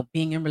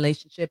 being in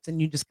relationships and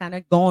you just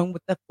kinda going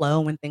with the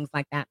flow and things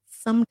like that.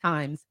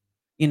 Sometimes,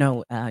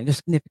 your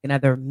significant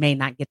other may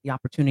not get the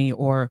opportunity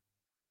or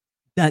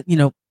that,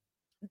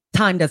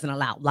 time doesn't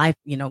allow. Life,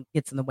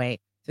 gets in the way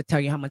to tell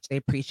you how much they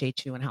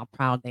appreciate you and how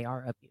proud they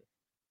are of you.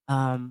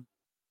 Um,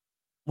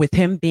 with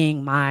him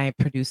being my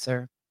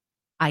producer,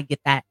 I get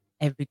that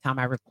every time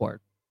I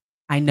record.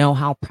 I know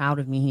how proud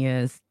of me he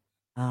is.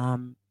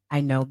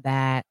 I know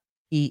that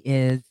he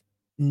is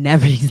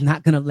never he's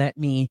not gonna let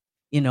me,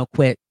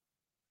 quit.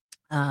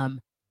 Um,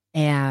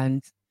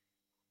 and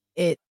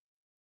it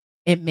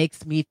it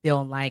makes me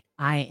feel like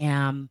I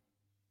am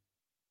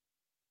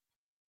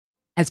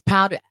as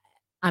proud.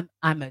 I'm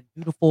a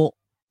dutiful,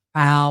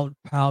 proud,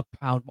 proud,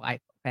 proud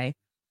wife, okay?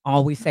 I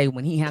always say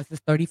when he has his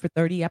 30 for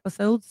 30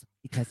 episodes,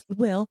 because he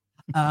will,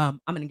 I'm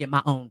gonna get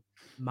my own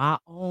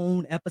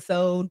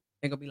episode.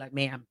 They're gonna be like,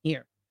 "Man, I'm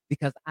here,"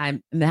 because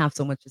I'm gonna have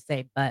so much to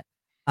say. But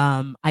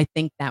I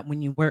think that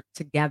when you work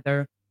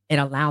together, it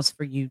allows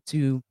for you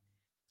to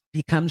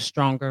become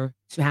stronger,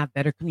 to have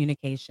better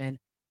communication,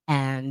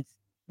 and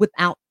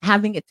without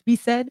having it to be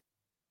said,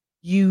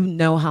 you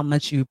know how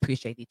much you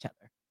appreciate each other.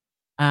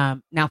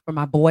 Now for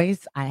my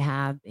boys, I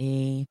have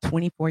a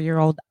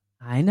 24-year-old.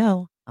 I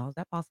know, how is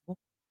that possible?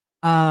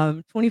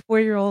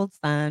 24-year-old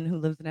son who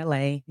lives in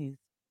LA. He's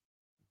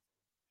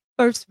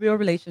first real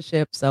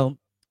relationship, so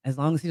as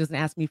long as he doesn't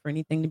ask me for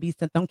anything to be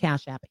sent on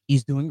Cash App,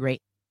 he's doing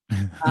great.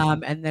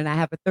 And then I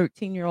have a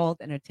 13-year-old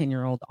and a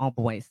 10-year-old, all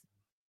boys.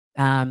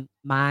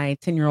 My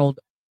 10-year-old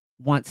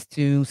wants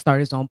to start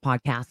his own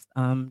podcast,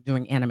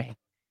 doing anime.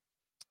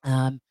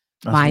 Um,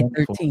 That's my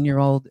wonderful.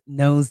 13-year-old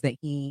knows that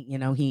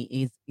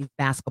he's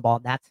basketball.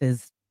 That's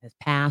his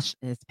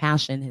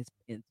passion, his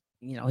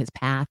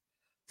path.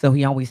 So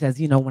he always says,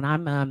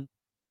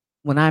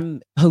 when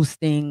I'm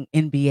hosting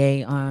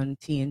NBA on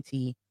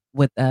TNT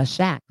with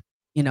Shaq,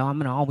 I'm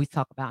gonna always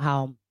talk about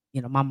how,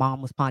 my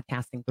mom was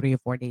podcasting 3 or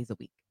 4 days a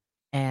week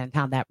and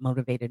how that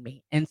motivated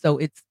me. And so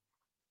it's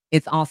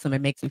awesome.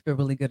 It makes me feel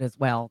really good as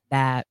well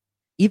that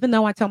even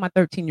though I tell my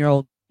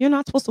 13-year-old, "You're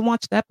not supposed to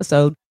watch the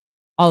episode,"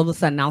 all of a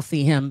sudden I'll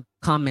see him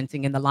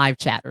commenting in the live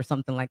chat or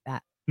something like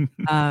that.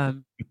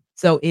 Um,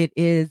 so it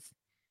is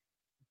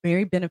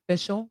very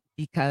beneficial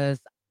because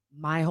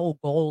my whole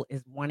goal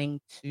is wanting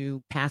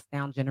to pass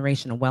down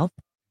generational wealth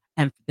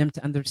and for them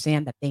to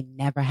understand that they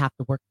never have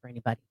to work for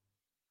anybody.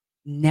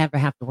 never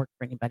have to work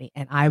for anybody.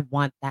 And I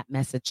want that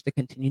message to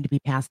continue to be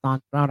passed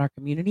on throughout our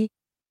community.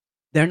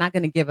 They're not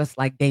going to give us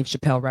like Dave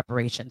Chappelle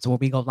reparations where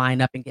we go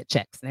line up and get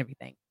checks and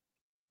everything.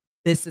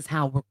 This is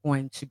how we're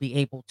going to be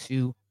able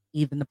to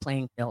even the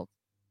playing field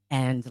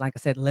and, like I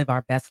said, live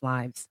our best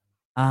lives,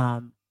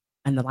 um,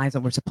 and the lives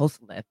that we're supposed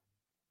to live.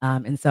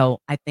 And so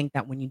I think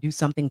that when you do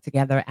something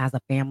together as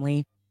a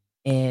family,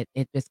 it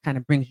just kind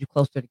of brings you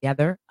closer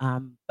together.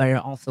 But it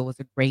also is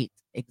a great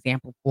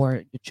example for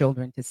your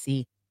children to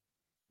see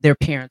their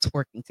parents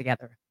working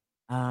together.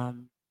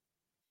 Um,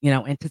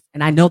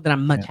 and I know that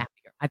I'm much Yeah.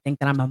 happier. I think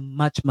that I'm a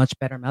much, much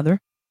better mother.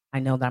 I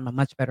know that I'm a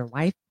much better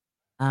wife,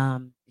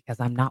 because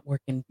I'm not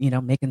working,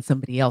 making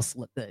somebody else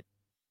look good.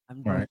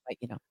 I'm doing Right.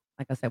 what,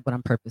 like I said, what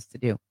I'm purposed to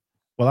do.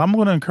 Well, I'm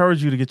gonna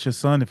encourage you to get your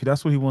son if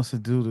that's what he wants to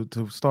do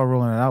to start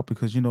rolling it out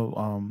because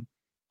the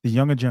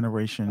younger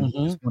generation is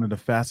Mhm. one of the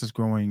fastest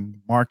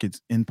growing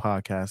markets in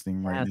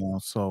podcasting right Yes. now.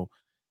 So,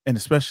 and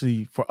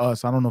especially for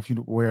us, I don't know if you're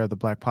aware of the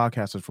Black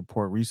Podcasters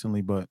report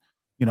recently, but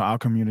our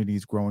community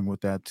is growing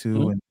with that too.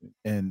 Mhm.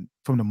 And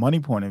from the money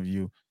point of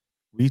view,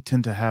 we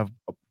tend to have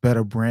a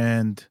better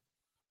brand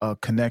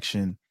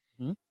connection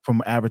Mhm.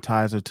 from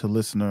advertiser to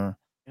listener.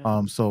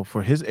 Yeah. So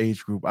for his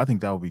age group, I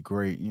think that would be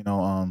great.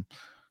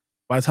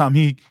 By the time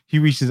he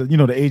reaches,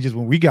 the ages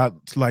when we got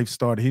life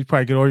started, he'd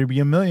probably could already be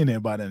a millionaire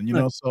by then,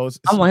 Look, so I it's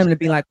want him to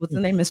be like, what's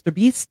his name, Mr.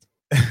 Beast?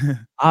 yeah.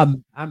 I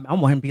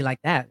want him to be like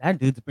that. That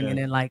dude's Yeah. bringing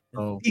in like the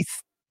So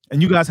beast.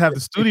 and you guys have the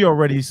studio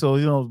already, so,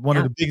 one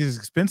of Yeah, the biggest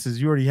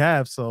expenses you already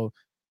have, so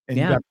and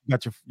you yeah,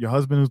 got your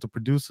husband who's the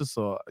producer,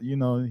 so,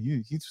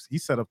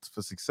 he's set up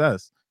for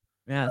success.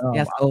 yes,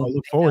 yeah. I So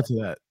look forward to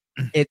that.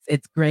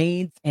 it's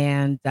grades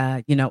and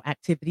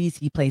activities.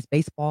 He plays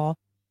baseball.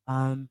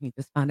 He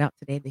just found out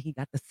today that he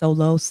got the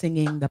solo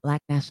singing the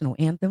Black National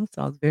Anthem.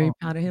 So I was very Oh,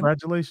 proud of him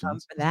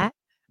congratulations. for that.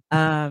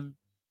 Um,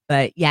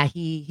 but yeah,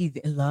 he's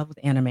in love with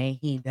anime.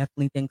 He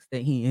definitely thinks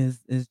that he is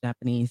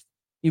Japanese.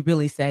 He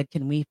really said,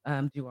 "Can we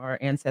do our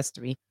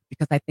ancestry?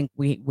 Because I think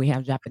we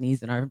have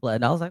Japanese in our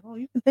blood." I was like, "Oh,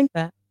 you can think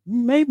that.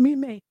 May."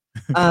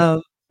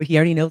 But he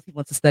already knows he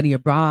wants to study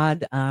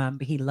abroad.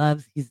 But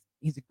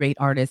he's a great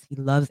artist. He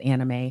loves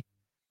anime.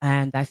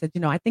 And I said,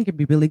 "I think it'd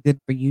be really good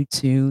for you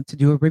to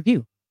do a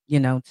review,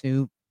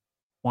 to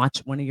watch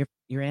one of your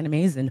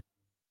animes and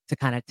to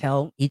kinda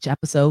tell each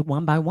episode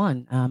one by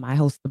one." I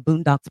host the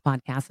Boondocks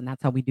podcast, and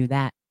that's how we do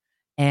that.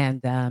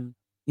 And,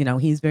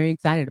 he's very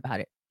excited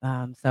about it.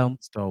 So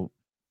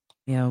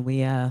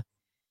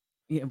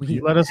We, you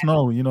we let us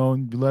know, you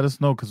let us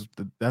know because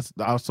that's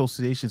our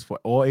association is for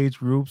all age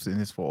groups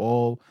and it's for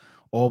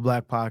all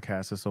Black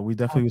podcasters. So we oh,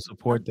 definitely would we love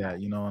support that.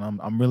 that, and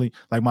I'm really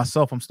like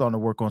myself, I'm starting to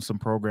work on some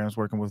programs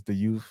working with the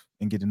youth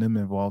and getting them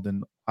involved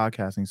in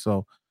podcasting.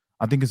 So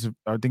I think it's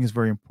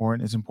very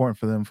important. It's important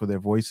for them for their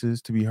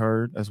voices to be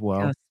heard as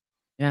well. Yes.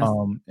 Yes.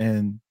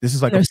 And this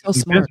is And like a they're so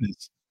family smart. business.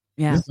 This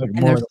Yeah, is like and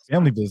they're more of so a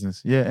family smart.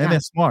 business. Yeah, and Yeah. they're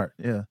smart.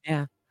 Yeah.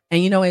 Yeah.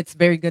 And it's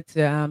very good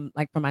to,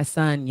 like for my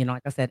son,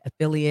 like I said,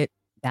 affiliate,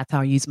 that's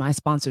how I use my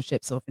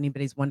sponsorship. So if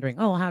anybody's wondering,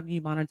 "Oh, how do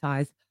you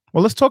monetize?"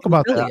 Well, let's talk Do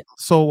about that. affiliate.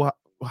 So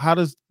how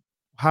does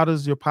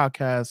your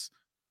podcast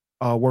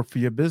work for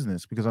your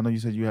business? Because I know you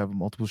said you have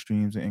multiple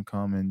streams of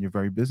income and you're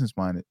very business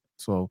minded.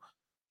 So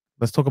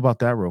let's talk about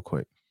that real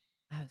quick.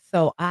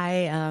 So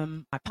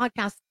my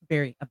podcasts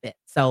vary a bit.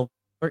 So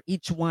for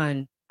each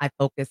one, I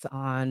focus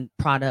on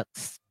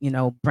products,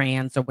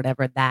 brands or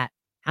whatever that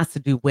has to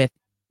do with,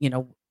 you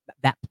know,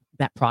 that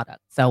that product.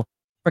 So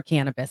for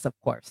cannabis, of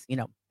course, I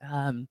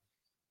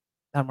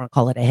don't want to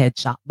call it a head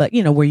shop, but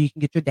where you can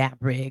get your dab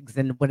rigs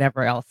and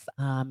whatever else.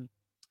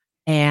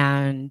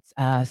 And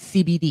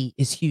CBD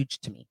is huge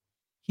to me.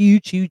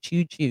 Huge, huge,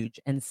 huge, huge.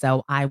 And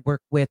so I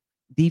work with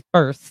the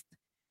first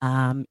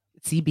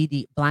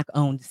CBD, Black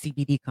owned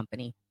CBD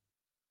company,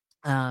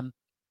 um,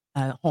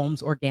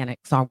 Holmes Organic.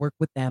 So I work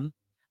with them.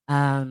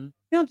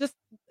 Just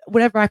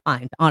whatever I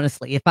find,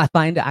 honestly. If I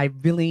find I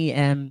really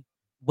am,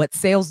 what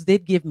sales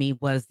did give me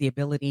was the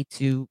ability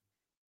to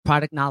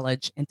product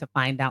knowledge and to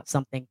find out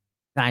something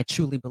that I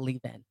truly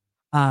believe in.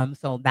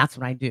 So that's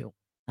what I do.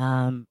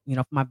 For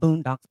my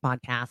Boondocks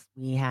podcast,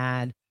 we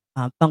had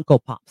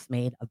Funko Pops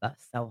made of us.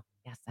 So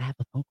yes, I have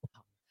a Funko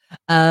Pop.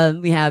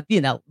 We have,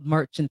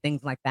 merch and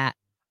things like that.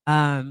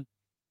 Um,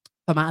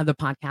 for my other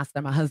podcast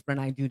that my husband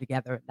and I do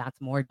together, that's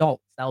more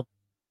adult. So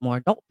more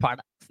adult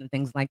products and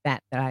things like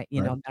that Right.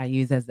 that I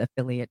use as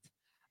affiliates.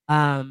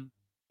 Um,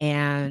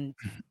 and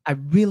I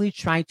really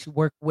try to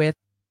work with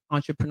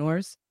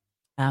entrepreneurs.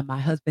 My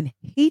husband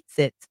hates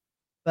it,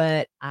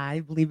 but I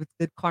believe it's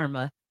good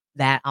karma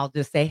that I'll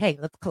just say, "Hey,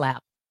 let's collab."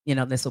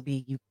 This will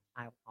be you.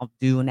 I'll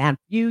do an ad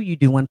for you. You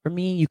do one for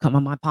me. You come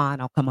on my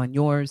pod. I'll come on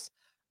yours.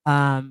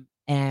 And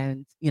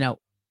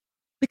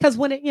because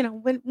when it,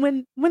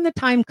 when the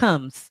time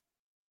comes,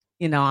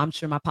 I'm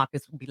sure my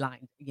pockets will be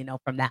lined,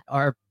 from that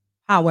or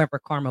however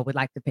karma would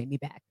like to pay me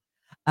back.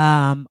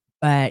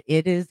 But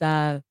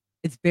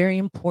it's very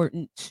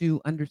important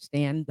to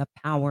understand the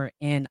power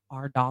in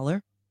our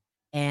dollar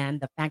and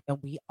the fact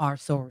that we are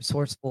so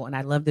resourceful. And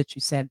I love that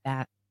you said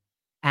that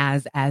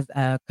as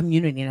a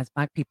community and as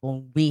Black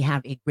people, we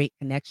have a great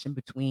connection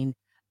between,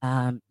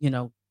 you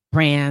know,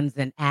 brands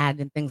and ad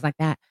and things like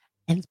that,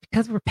 and it's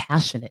because we're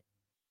passionate.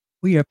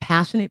 We are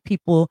passionate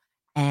people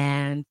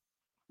and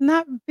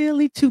not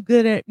really too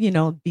good at, you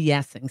know,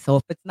 BSing. So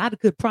if it's not a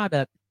good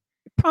product,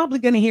 you're probably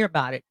gonna hear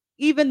about it,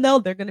 even though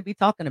they're gonna be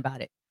talking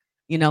about it.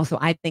 You know, so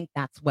I think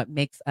that's what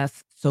makes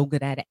us so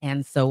good at it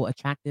and so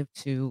attractive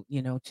to,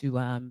 you know,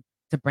 to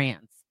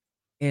brands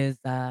is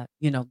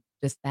you know,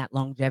 just that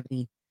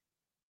longevity,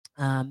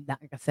 that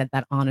like I said,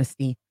 that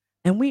honesty.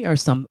 And we are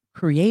some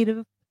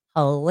creative,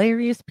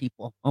 hilarious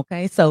people.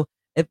 Okay. So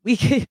if we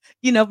could,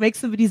 you know, make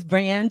somebody's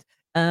brand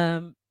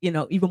you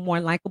know, even more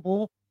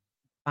likable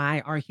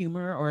by our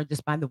humor or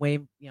just by the way,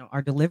 you know,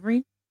 our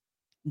delivery,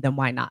 then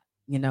why not?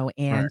 You know, Right,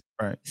 and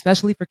right,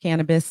 especially for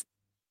cannabis,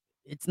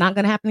 it's not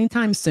gonna happen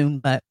anytime soon,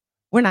 but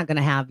we're not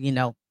gonna have, you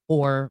know,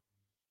 4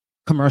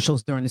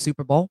 commercials during the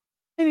Super Bowl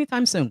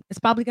anytime soon. It's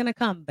probably gonna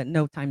come, but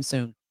no time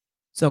soon.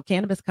 So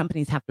cannabis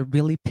companies have to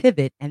really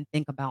pivot and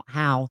think about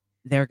how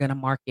they're gonna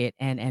market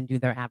and do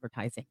their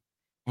advertising.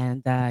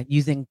 And,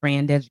 using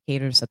brand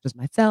educators such as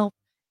myself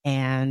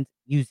and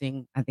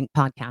using, I think,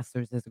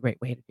 podcasters is a great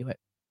way to do it.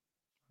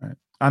 right.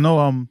 I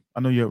know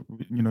you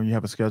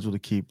have a schedule to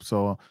keep,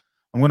 so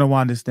I'm gonna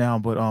wind this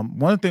down. But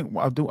one thing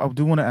I do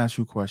want to ask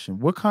you a question.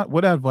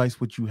 What advice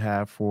would you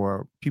have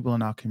for people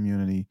in our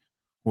community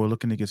who are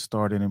looking to get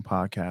started in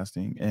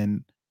podcasting?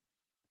 And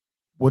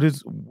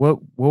what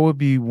would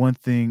be one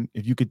thing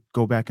if you could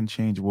go back and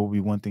change? What would be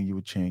one thing you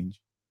would change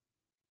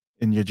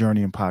in your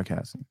journey in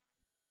podcasting?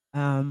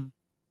 Um,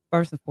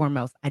 First and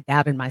foremost, I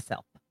doubted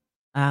myself.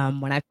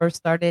 When I first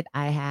started,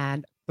 I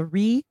had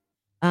 3,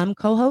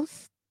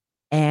 co-hosts,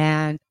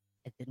 and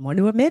I didn't want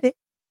to admit it,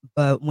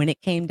 but when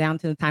it came down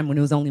to the time when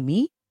it was only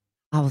me,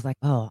 I was like,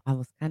 "Oh, I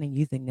was kinda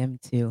using them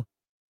to,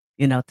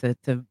 you know, to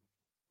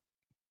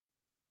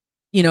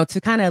you know,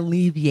 to kinda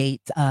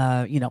alleviate,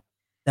 you know,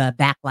 the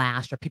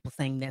backlash or people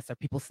saying this or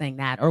people saying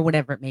that or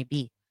whatever it may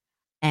be."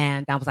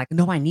 And I was like,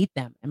 "No, I need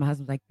them." And my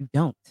husband's like, "You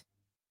don't.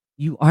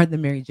 You are the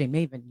Mary J.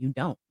 Maven. You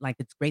don't. Like,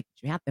 it's great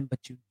that you have them,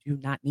 but you do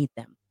not need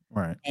them."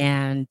 Right.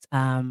 And,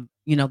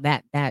 you know,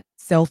 that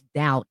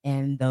self-doubt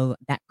and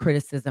that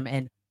criticism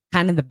and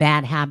kind of the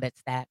bad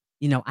habits that,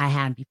 you know, I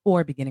had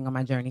before beginning on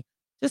my journey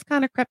just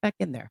kinda crept back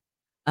in there.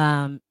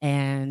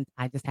 And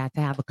I just had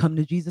to have a come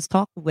to Jesus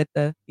talk with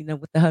the, you know,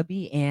 with the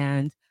hubby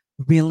and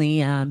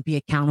really, be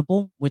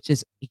accountable, which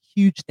is a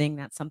huge thing.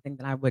 That's something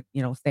that I would,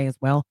 you know, say as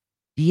well.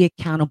 Be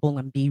accountable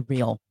and be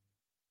real.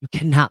 You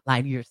cannot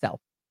lie to yourself.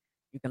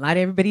 You can lie to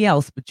everybody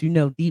else, but you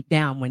know deep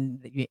down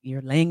when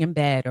you're laying in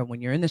bed or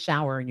when you're in the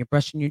shower and you're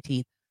brushing your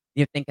teeth,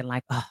 you're thinking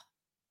like, "Oh,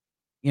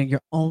 you know,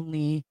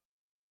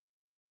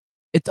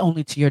 it's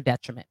only to your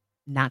detriment,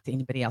 not to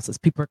anybody else's."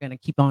 People are gonna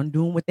keep on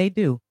doing what they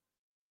do,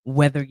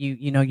 whether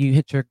you know, you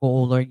hit your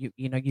goal or you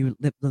know, you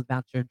live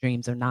out your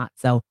dreams or not.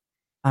 So,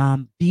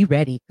 be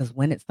ready because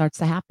when it starts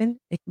to happen,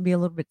 it can be a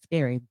little bit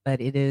scary,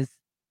 but it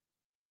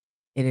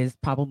is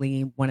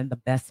probably one of the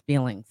best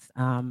feelings,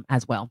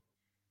 as well.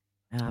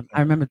 I Right.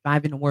 remember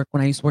driving to work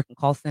when I used to work in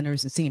call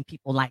centers and seeing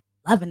people, like,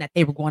 loving that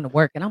they were going to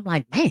work, and I'm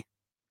like, "Man,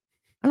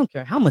 I don't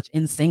care how much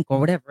NSYNC or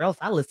whatever else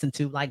I listen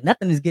to, like,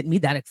 nothing is getting me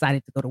that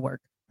excited to go to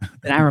work."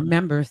 But I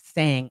remember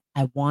saying,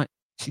 "I want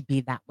to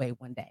be that way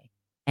one day,"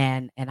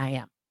 and I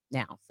am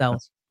now. So,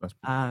 That's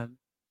beautiful. um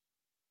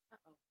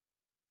uh-oh,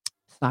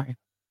 sorry.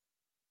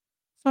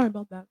 Sorry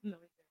about that. No,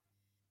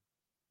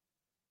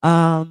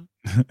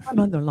 my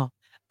mother-in-law.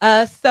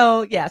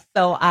 So, yeah,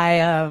 so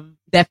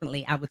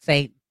definitely, I would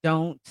say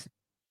don't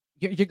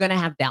you're gonna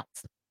have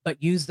doubts,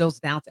 but use those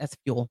doubts as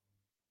fuel.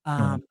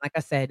 Right. Like I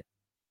said,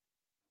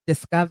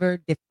 discover,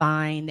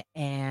 define,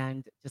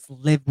 and just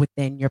live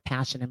within your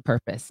passion and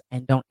purpose,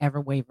 and don't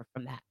ever waver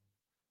from that.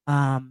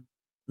 Um,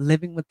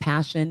 Living with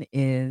passion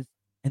is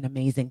an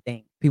amazing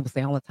thing. People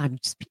say all the time, "You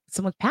just speak with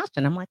so much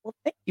passion." I'm like, "Well,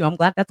 thank you. I'm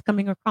glad that's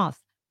coming across."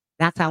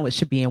 That's how it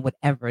should be in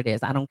whatever it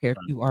is. I don't care if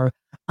Right. you are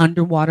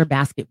underwater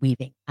basket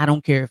weaving. I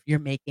don't care if you're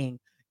making,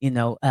 you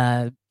know,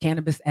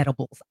 cannabis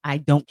edibles. I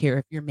don't care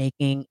if you're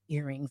making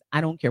earrings.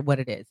 I don't care what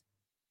it is.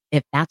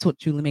 If that's what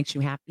truly makes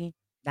you happy,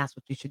 that's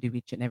what you should do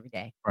each and every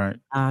day. Right.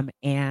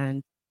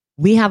 And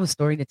we have a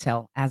story to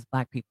tell as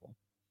Black people,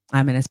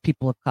 and as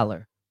people of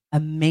color,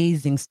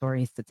 amazing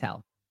stories to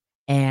tell.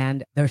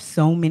 And there's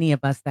so many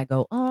of us that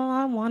go, "Oh,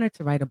 I wanted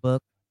to write a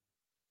book.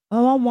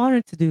 Oh, I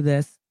wanted to do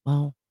this."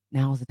 Well,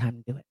 now is the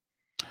time to do it.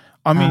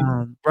 I mean,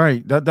 Um,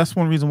 right. That's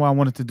one reason why I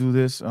wanted to do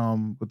this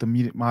with the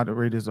media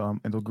moderators in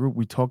the group.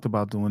 We talked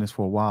about doing this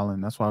for a while,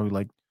 and that's why we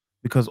like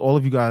because all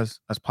of you guys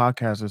as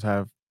podcasters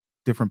have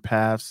different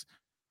paths,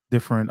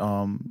 different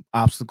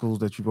obstacles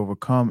that you've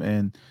overcome,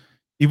 and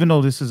even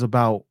though this is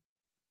about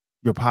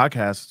your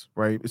podcast,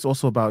 right? It's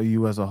also about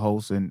you as a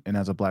host and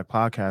as a black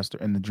podcaster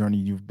and the journey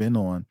you've been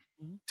on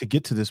mhm, to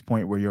get to this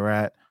point where you're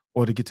at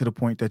or to get to the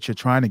point that you're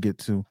trying to get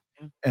to.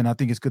 yeah. And I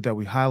think it's good that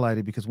we highlight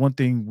it because one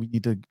thing we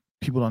need to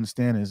people to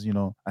understand is,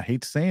 I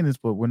hate saying this,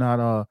 but we're not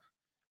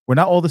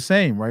all the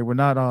same, right? We're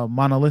not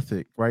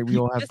monolithic, right? We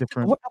You all have just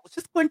different I was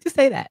just going to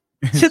say that.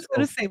 Just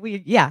gonna So, say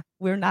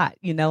we're not,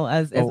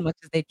 as so much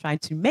as they try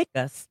to make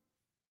us,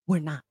 we're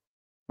not,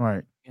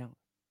 right. you know.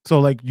 So,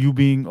 like you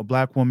being a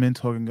black woman,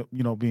 talking,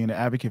 being an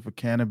advocate for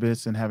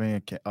cannabis and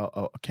having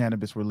a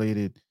cannabis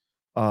related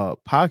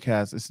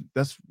podcast.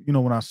 That's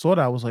when I saw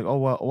that, I was like, oh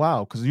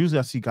wow, because usually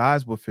I see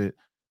guys with it.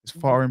 It's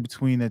Mhm. far in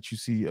between that you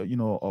see,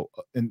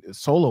 in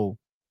solo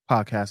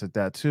podcasts at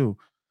that too.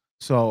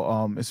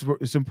 So,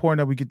 it's important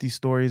that we get these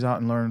stories out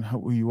and learn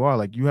who you are.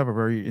 Like you have a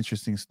very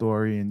interesting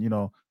story,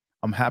 and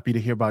I'm happy to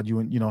hear about you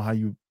and how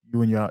you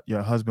and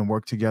your husband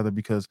work together,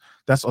 because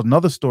that's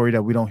another story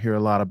that we don't hear a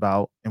lot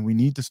about, and we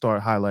need to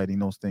start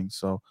highlighting those things.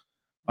 So,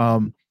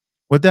 um,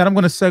 with that, I'm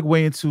going to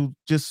segue into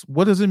just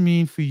what does it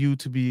mean for you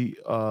to be.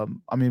 I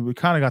mean, we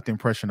kind of got the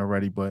impression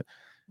already, but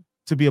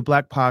to be a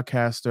black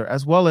podcaster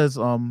as well as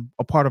a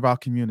part of our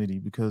community,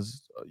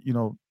 because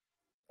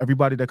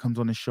everybody that comes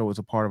on the show is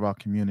a part of our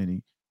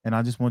community, and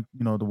I just want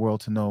the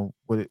world to know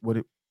what it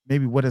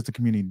maybe what has the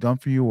community done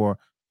for you, or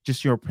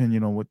just your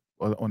opinion on what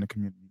on the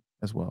community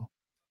as well.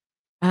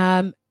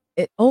 Um,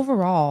 it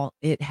overall,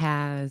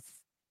 it's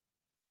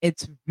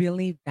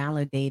really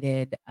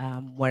validated,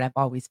 what I've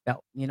always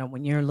felt.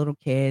 When you're a little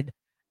kid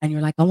and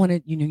you're like, I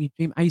wanted, you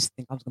dream. I used to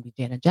think I was gonna be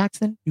Janet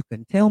Jackson. You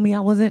couldn't tell me I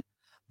wasn't.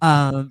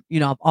 I've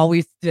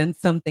always done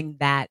something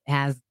that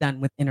has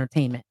done with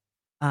entertainment.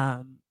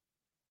 Um,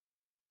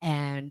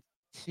 and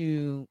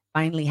to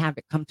finally have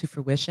it come to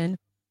fruition,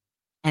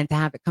 and to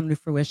have it come to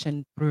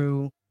fruition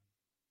through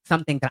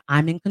something that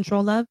I'm in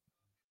control of,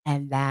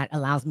 and that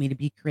allows me to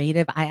be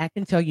creative. I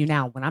can tell you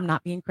now, when I'm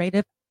not being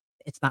creative,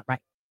 it's not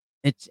right.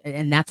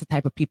 And that's the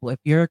type of people. If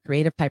you're a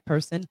creative type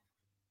person,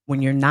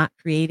 when you're not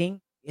creating,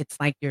 it's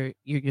like you're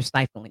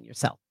stifling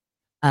yourself.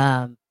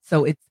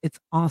 So it's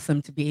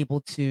awesome to be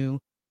able to,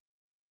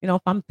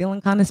 if I'm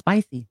feeling kind of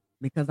spicy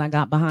because I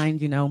got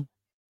behind,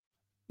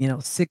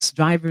 6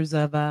 drivers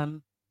of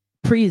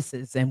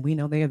Priuses, and we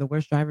know they are the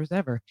worst drivers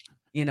ever,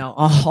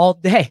 all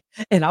day.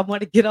 And I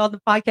want to get on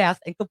the podcast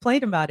and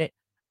complain about it.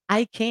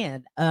 I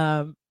can.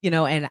 And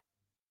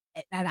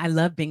I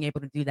love being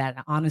able to do that.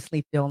 I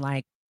honestly feel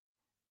like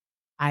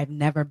I've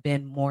never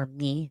been more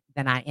me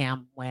than I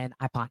am when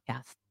I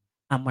podcast,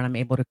 when I'm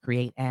able to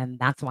create. And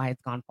that's why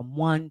it's gone from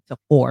 1 to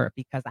 4,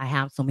 because I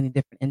have so many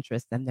different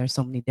interests and there's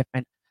so many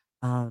different,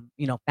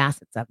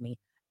 facets of me.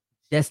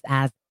 Just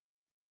as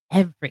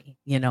every,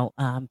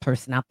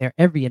 person out there,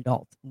 every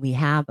adult, we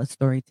have a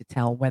story to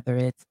tell, whether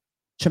it's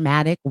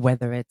traumatic,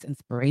 whether it's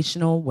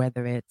inspirational,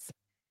 whether it's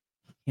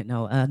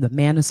the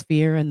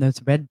manosphere and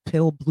this red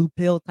pill, blue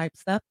pill type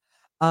stuff.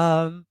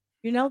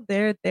 You know,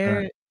 they're Right,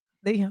 they're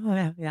they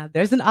oh, yeah,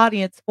 there's an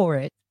audience for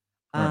it.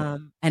 right.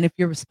 And if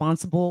you're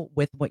responsible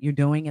with what you're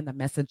doing and the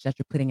message that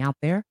you're putting out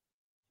there,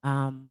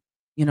 um,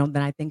 then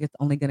I think it's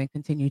only going to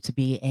continue to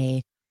be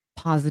a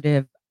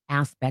positive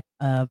aspect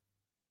of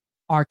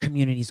our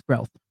community's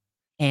growth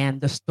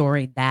and the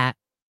story that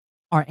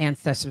our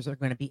ancestors are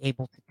going to be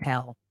able to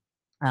tell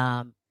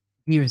um,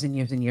 years and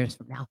years and years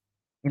from now.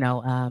 You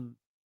know, um,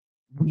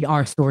 we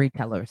are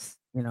storytellers.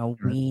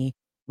 Right.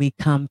 We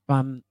come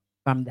from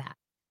that,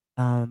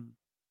 um,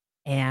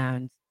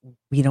 and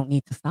we don't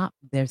need to stop.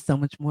 There's so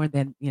much more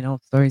than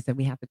stories that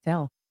we have to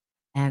tell,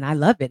 and I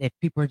love it if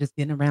people are just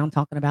getting around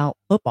talking about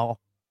football.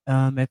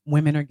 If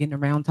women are getting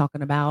around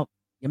talking about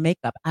your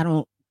makeup, I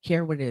don't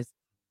care what it is.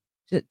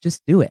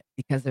 Just do it,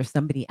 because there's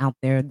somebody out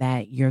there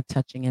that you're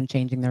touching and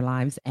changing their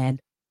lives,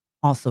 and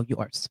also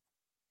yours,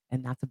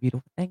 and that's a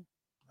beautiful thing.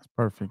 That's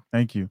perfect.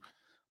 Thank you.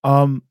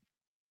 Um,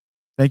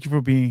 Thank you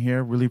for being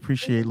here. Really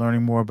appreciate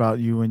learning more about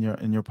you and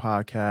your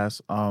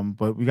podcast.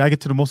 But we gotta get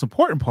to the most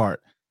important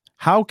part.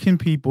 How can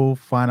people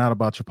find out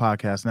about your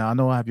podcast? Now I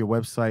know I have your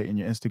website and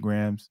your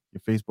Instagrams, your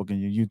Facebook, and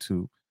your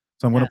YouTube.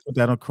 So I'm gonna Yeah. put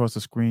that across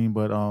the screen.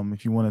 But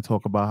if you want to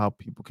talk about how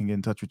people can get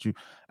in touch with you,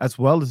 as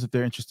well as if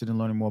they're interested in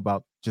learning more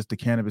about just the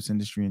cannabis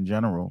industry in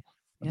general,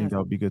 I think Yes. that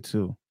would be good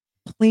too.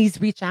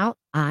 Please reach out.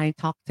 I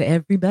talk to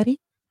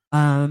everybody,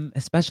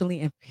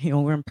 especially if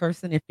we're in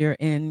person. If you're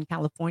in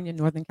California,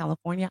 Northern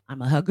California,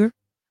 I'm a hugger.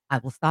 I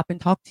will stop and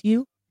talk to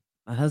you.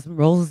 My husband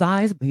rolls his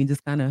eyes, but he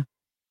just kind of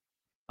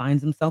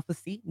finds himself a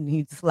seat and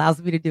he just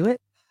allows me to do it.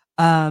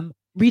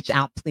 Reach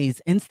out, please.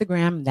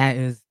 Instagram,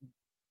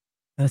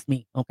 that's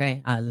me.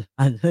 Okay. I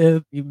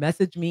live, you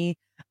message me.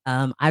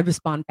 I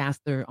respond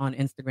faster on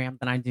Instagram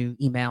than I do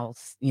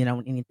emails,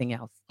 and anything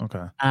else.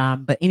 Okay.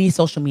 But any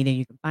social media,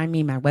 you can find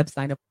me, my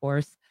website, of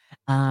course.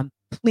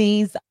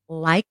 Please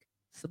like,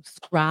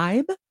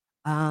 subscribe,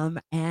 and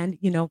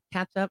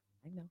catch up.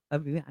 I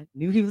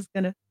knew he was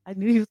gonna. I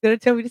knew he was gonna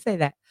tell me to say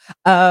that.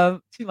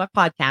 To my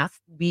podcast,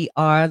 we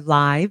are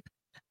live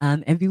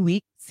every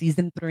week.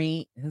 Season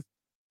 3 is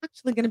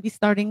actually going to be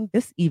starting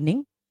this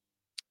evening,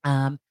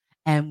 um,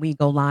 and we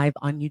go live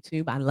on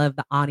YouTube. I love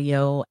the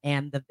audio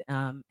and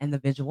the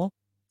visual,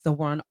 so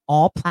we're on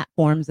all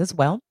platforms as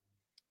well.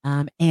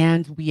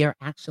 And we are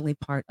actually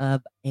part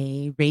of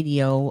a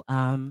radio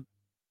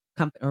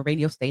or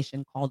radio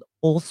station called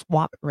Full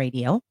Swap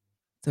Radio.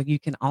 So you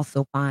can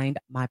also find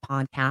my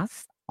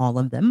podcasts, all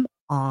of them,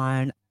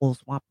 on Full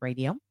Swap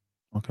Radio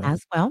Okay.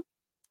 as well.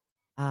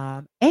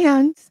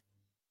 And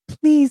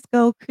please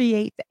go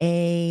create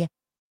a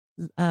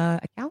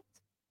account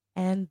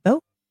and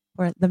vote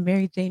for the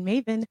Mary Jane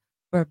Maven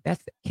for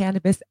Best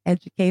Cannabis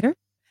Educator.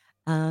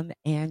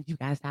 And you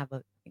guys have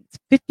it's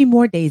 50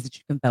 more days that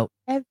you can vote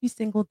every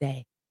single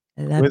day.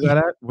 I love Where's you. that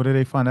at? Where do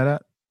they find that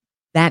at?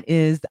 That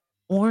is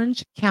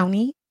Orange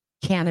County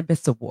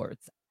Cannabis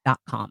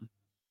Awards.com.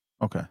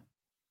 Okay.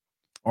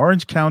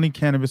 Orange County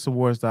Cannabis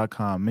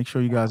Awards.com. Make sure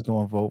you guys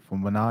go and vote for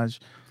Minaj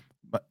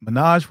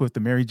with the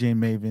Mary Jane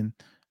Maven.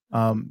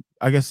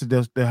 I guess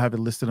they'll have it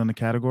listed on the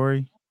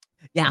category.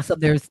 Yeah, so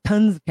there's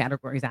tons of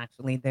categories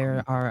actually.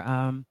 There are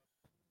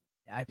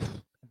I,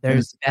 And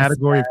there's it's the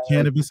category of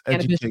cannabis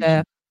cannabis education.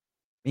 chef.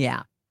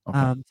 Yeah. Okay.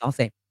 So I'll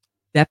say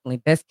definitely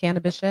best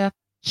cannabis chef,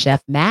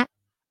 Chef Matt.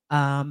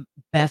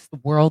 Best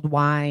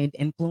worldwide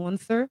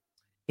influencer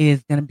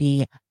is gonna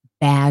be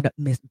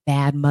Miss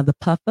Bad Mother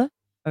Puffer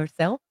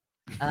herself.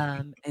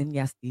 And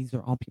yes, these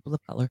are all people of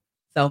color.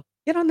 So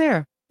get on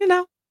there,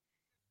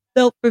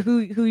 vote for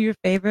who your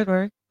favorite,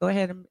 or go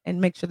ahead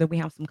and make sure that we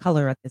have some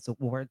color at this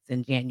awards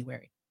in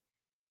January.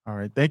 All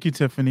right. Thank you,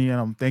 Tiffany.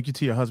 And thank you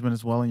to your husband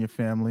as well and your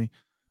family.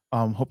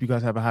 Hope you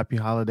guys have a happy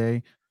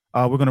holiday.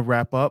 We're gonna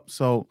wrap up.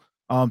 So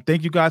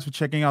thank you guys for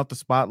checking out the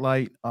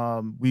Spotlight.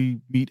 We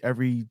meet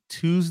every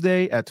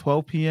Tuesday at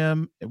 12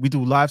 p.m. We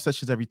do live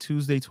sessions every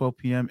Tuesday, 12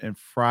 p.m. and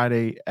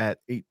Friday at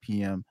 8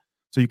 p.m.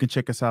 So you can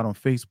check us out on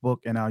Facebook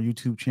and our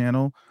YouTube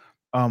channel.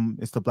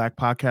 It's the Black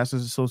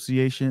Podcasters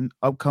Association.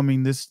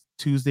 Upcoming this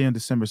Tuesday on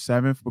December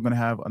 7th, we're gonna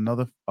have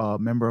another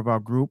member of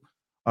our group.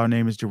 Her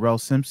name is Jarrell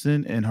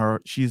Simpson, and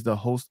she's the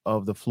host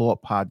of the Flow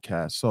Up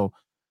podcast. So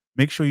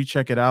make sure you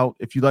check it out.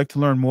 If you'd like to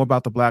learn more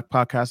about the Black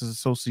Podcasters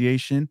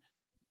Association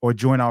or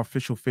join our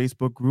official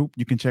Facebook group,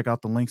 you can check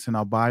out the links in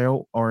our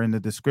bio or in the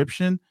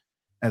description,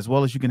 as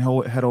well as you can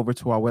head over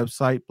to our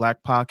website,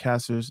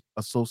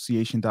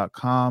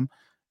 blackpodcastersassociation.com,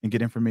 and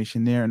get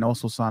information there, and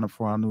also sign up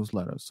for our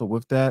newsletter. So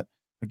with that,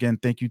 again,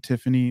 thank you,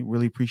 Tiffany.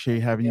 Really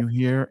appreciate having you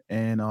here.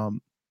 And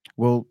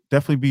we'll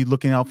definitely be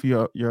looking out for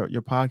your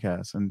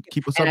podcast, and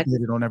keep us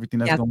updated on everything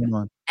that's going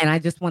on. And I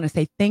just want to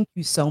say thank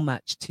you so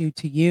much to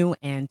you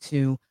and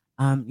to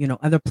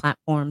other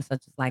platforms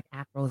such as like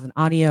Afros and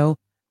Audio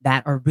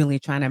that are really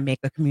trying to make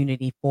a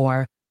community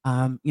for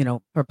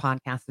for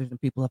podcasters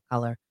and people of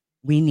color.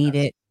 We need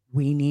it.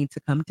 We need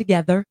to come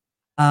together.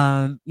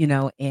 And you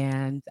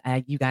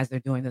guys are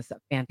doing this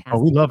fantastic. Oh,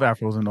 we love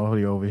Afros and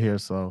Audio over here.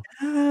 So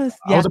yes,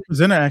 I was a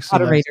presenter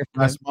actually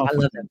last month. I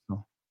love it.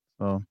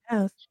 So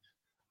yes.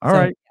 All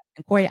right.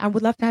 And Corey, I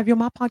would love to have you on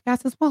my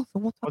podcast as well. So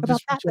we'll talk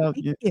about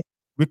that.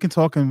 We can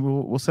talk and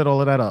we'll set all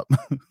of that up.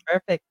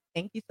 Perfect.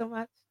 Thank you so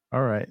much.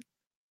 All right.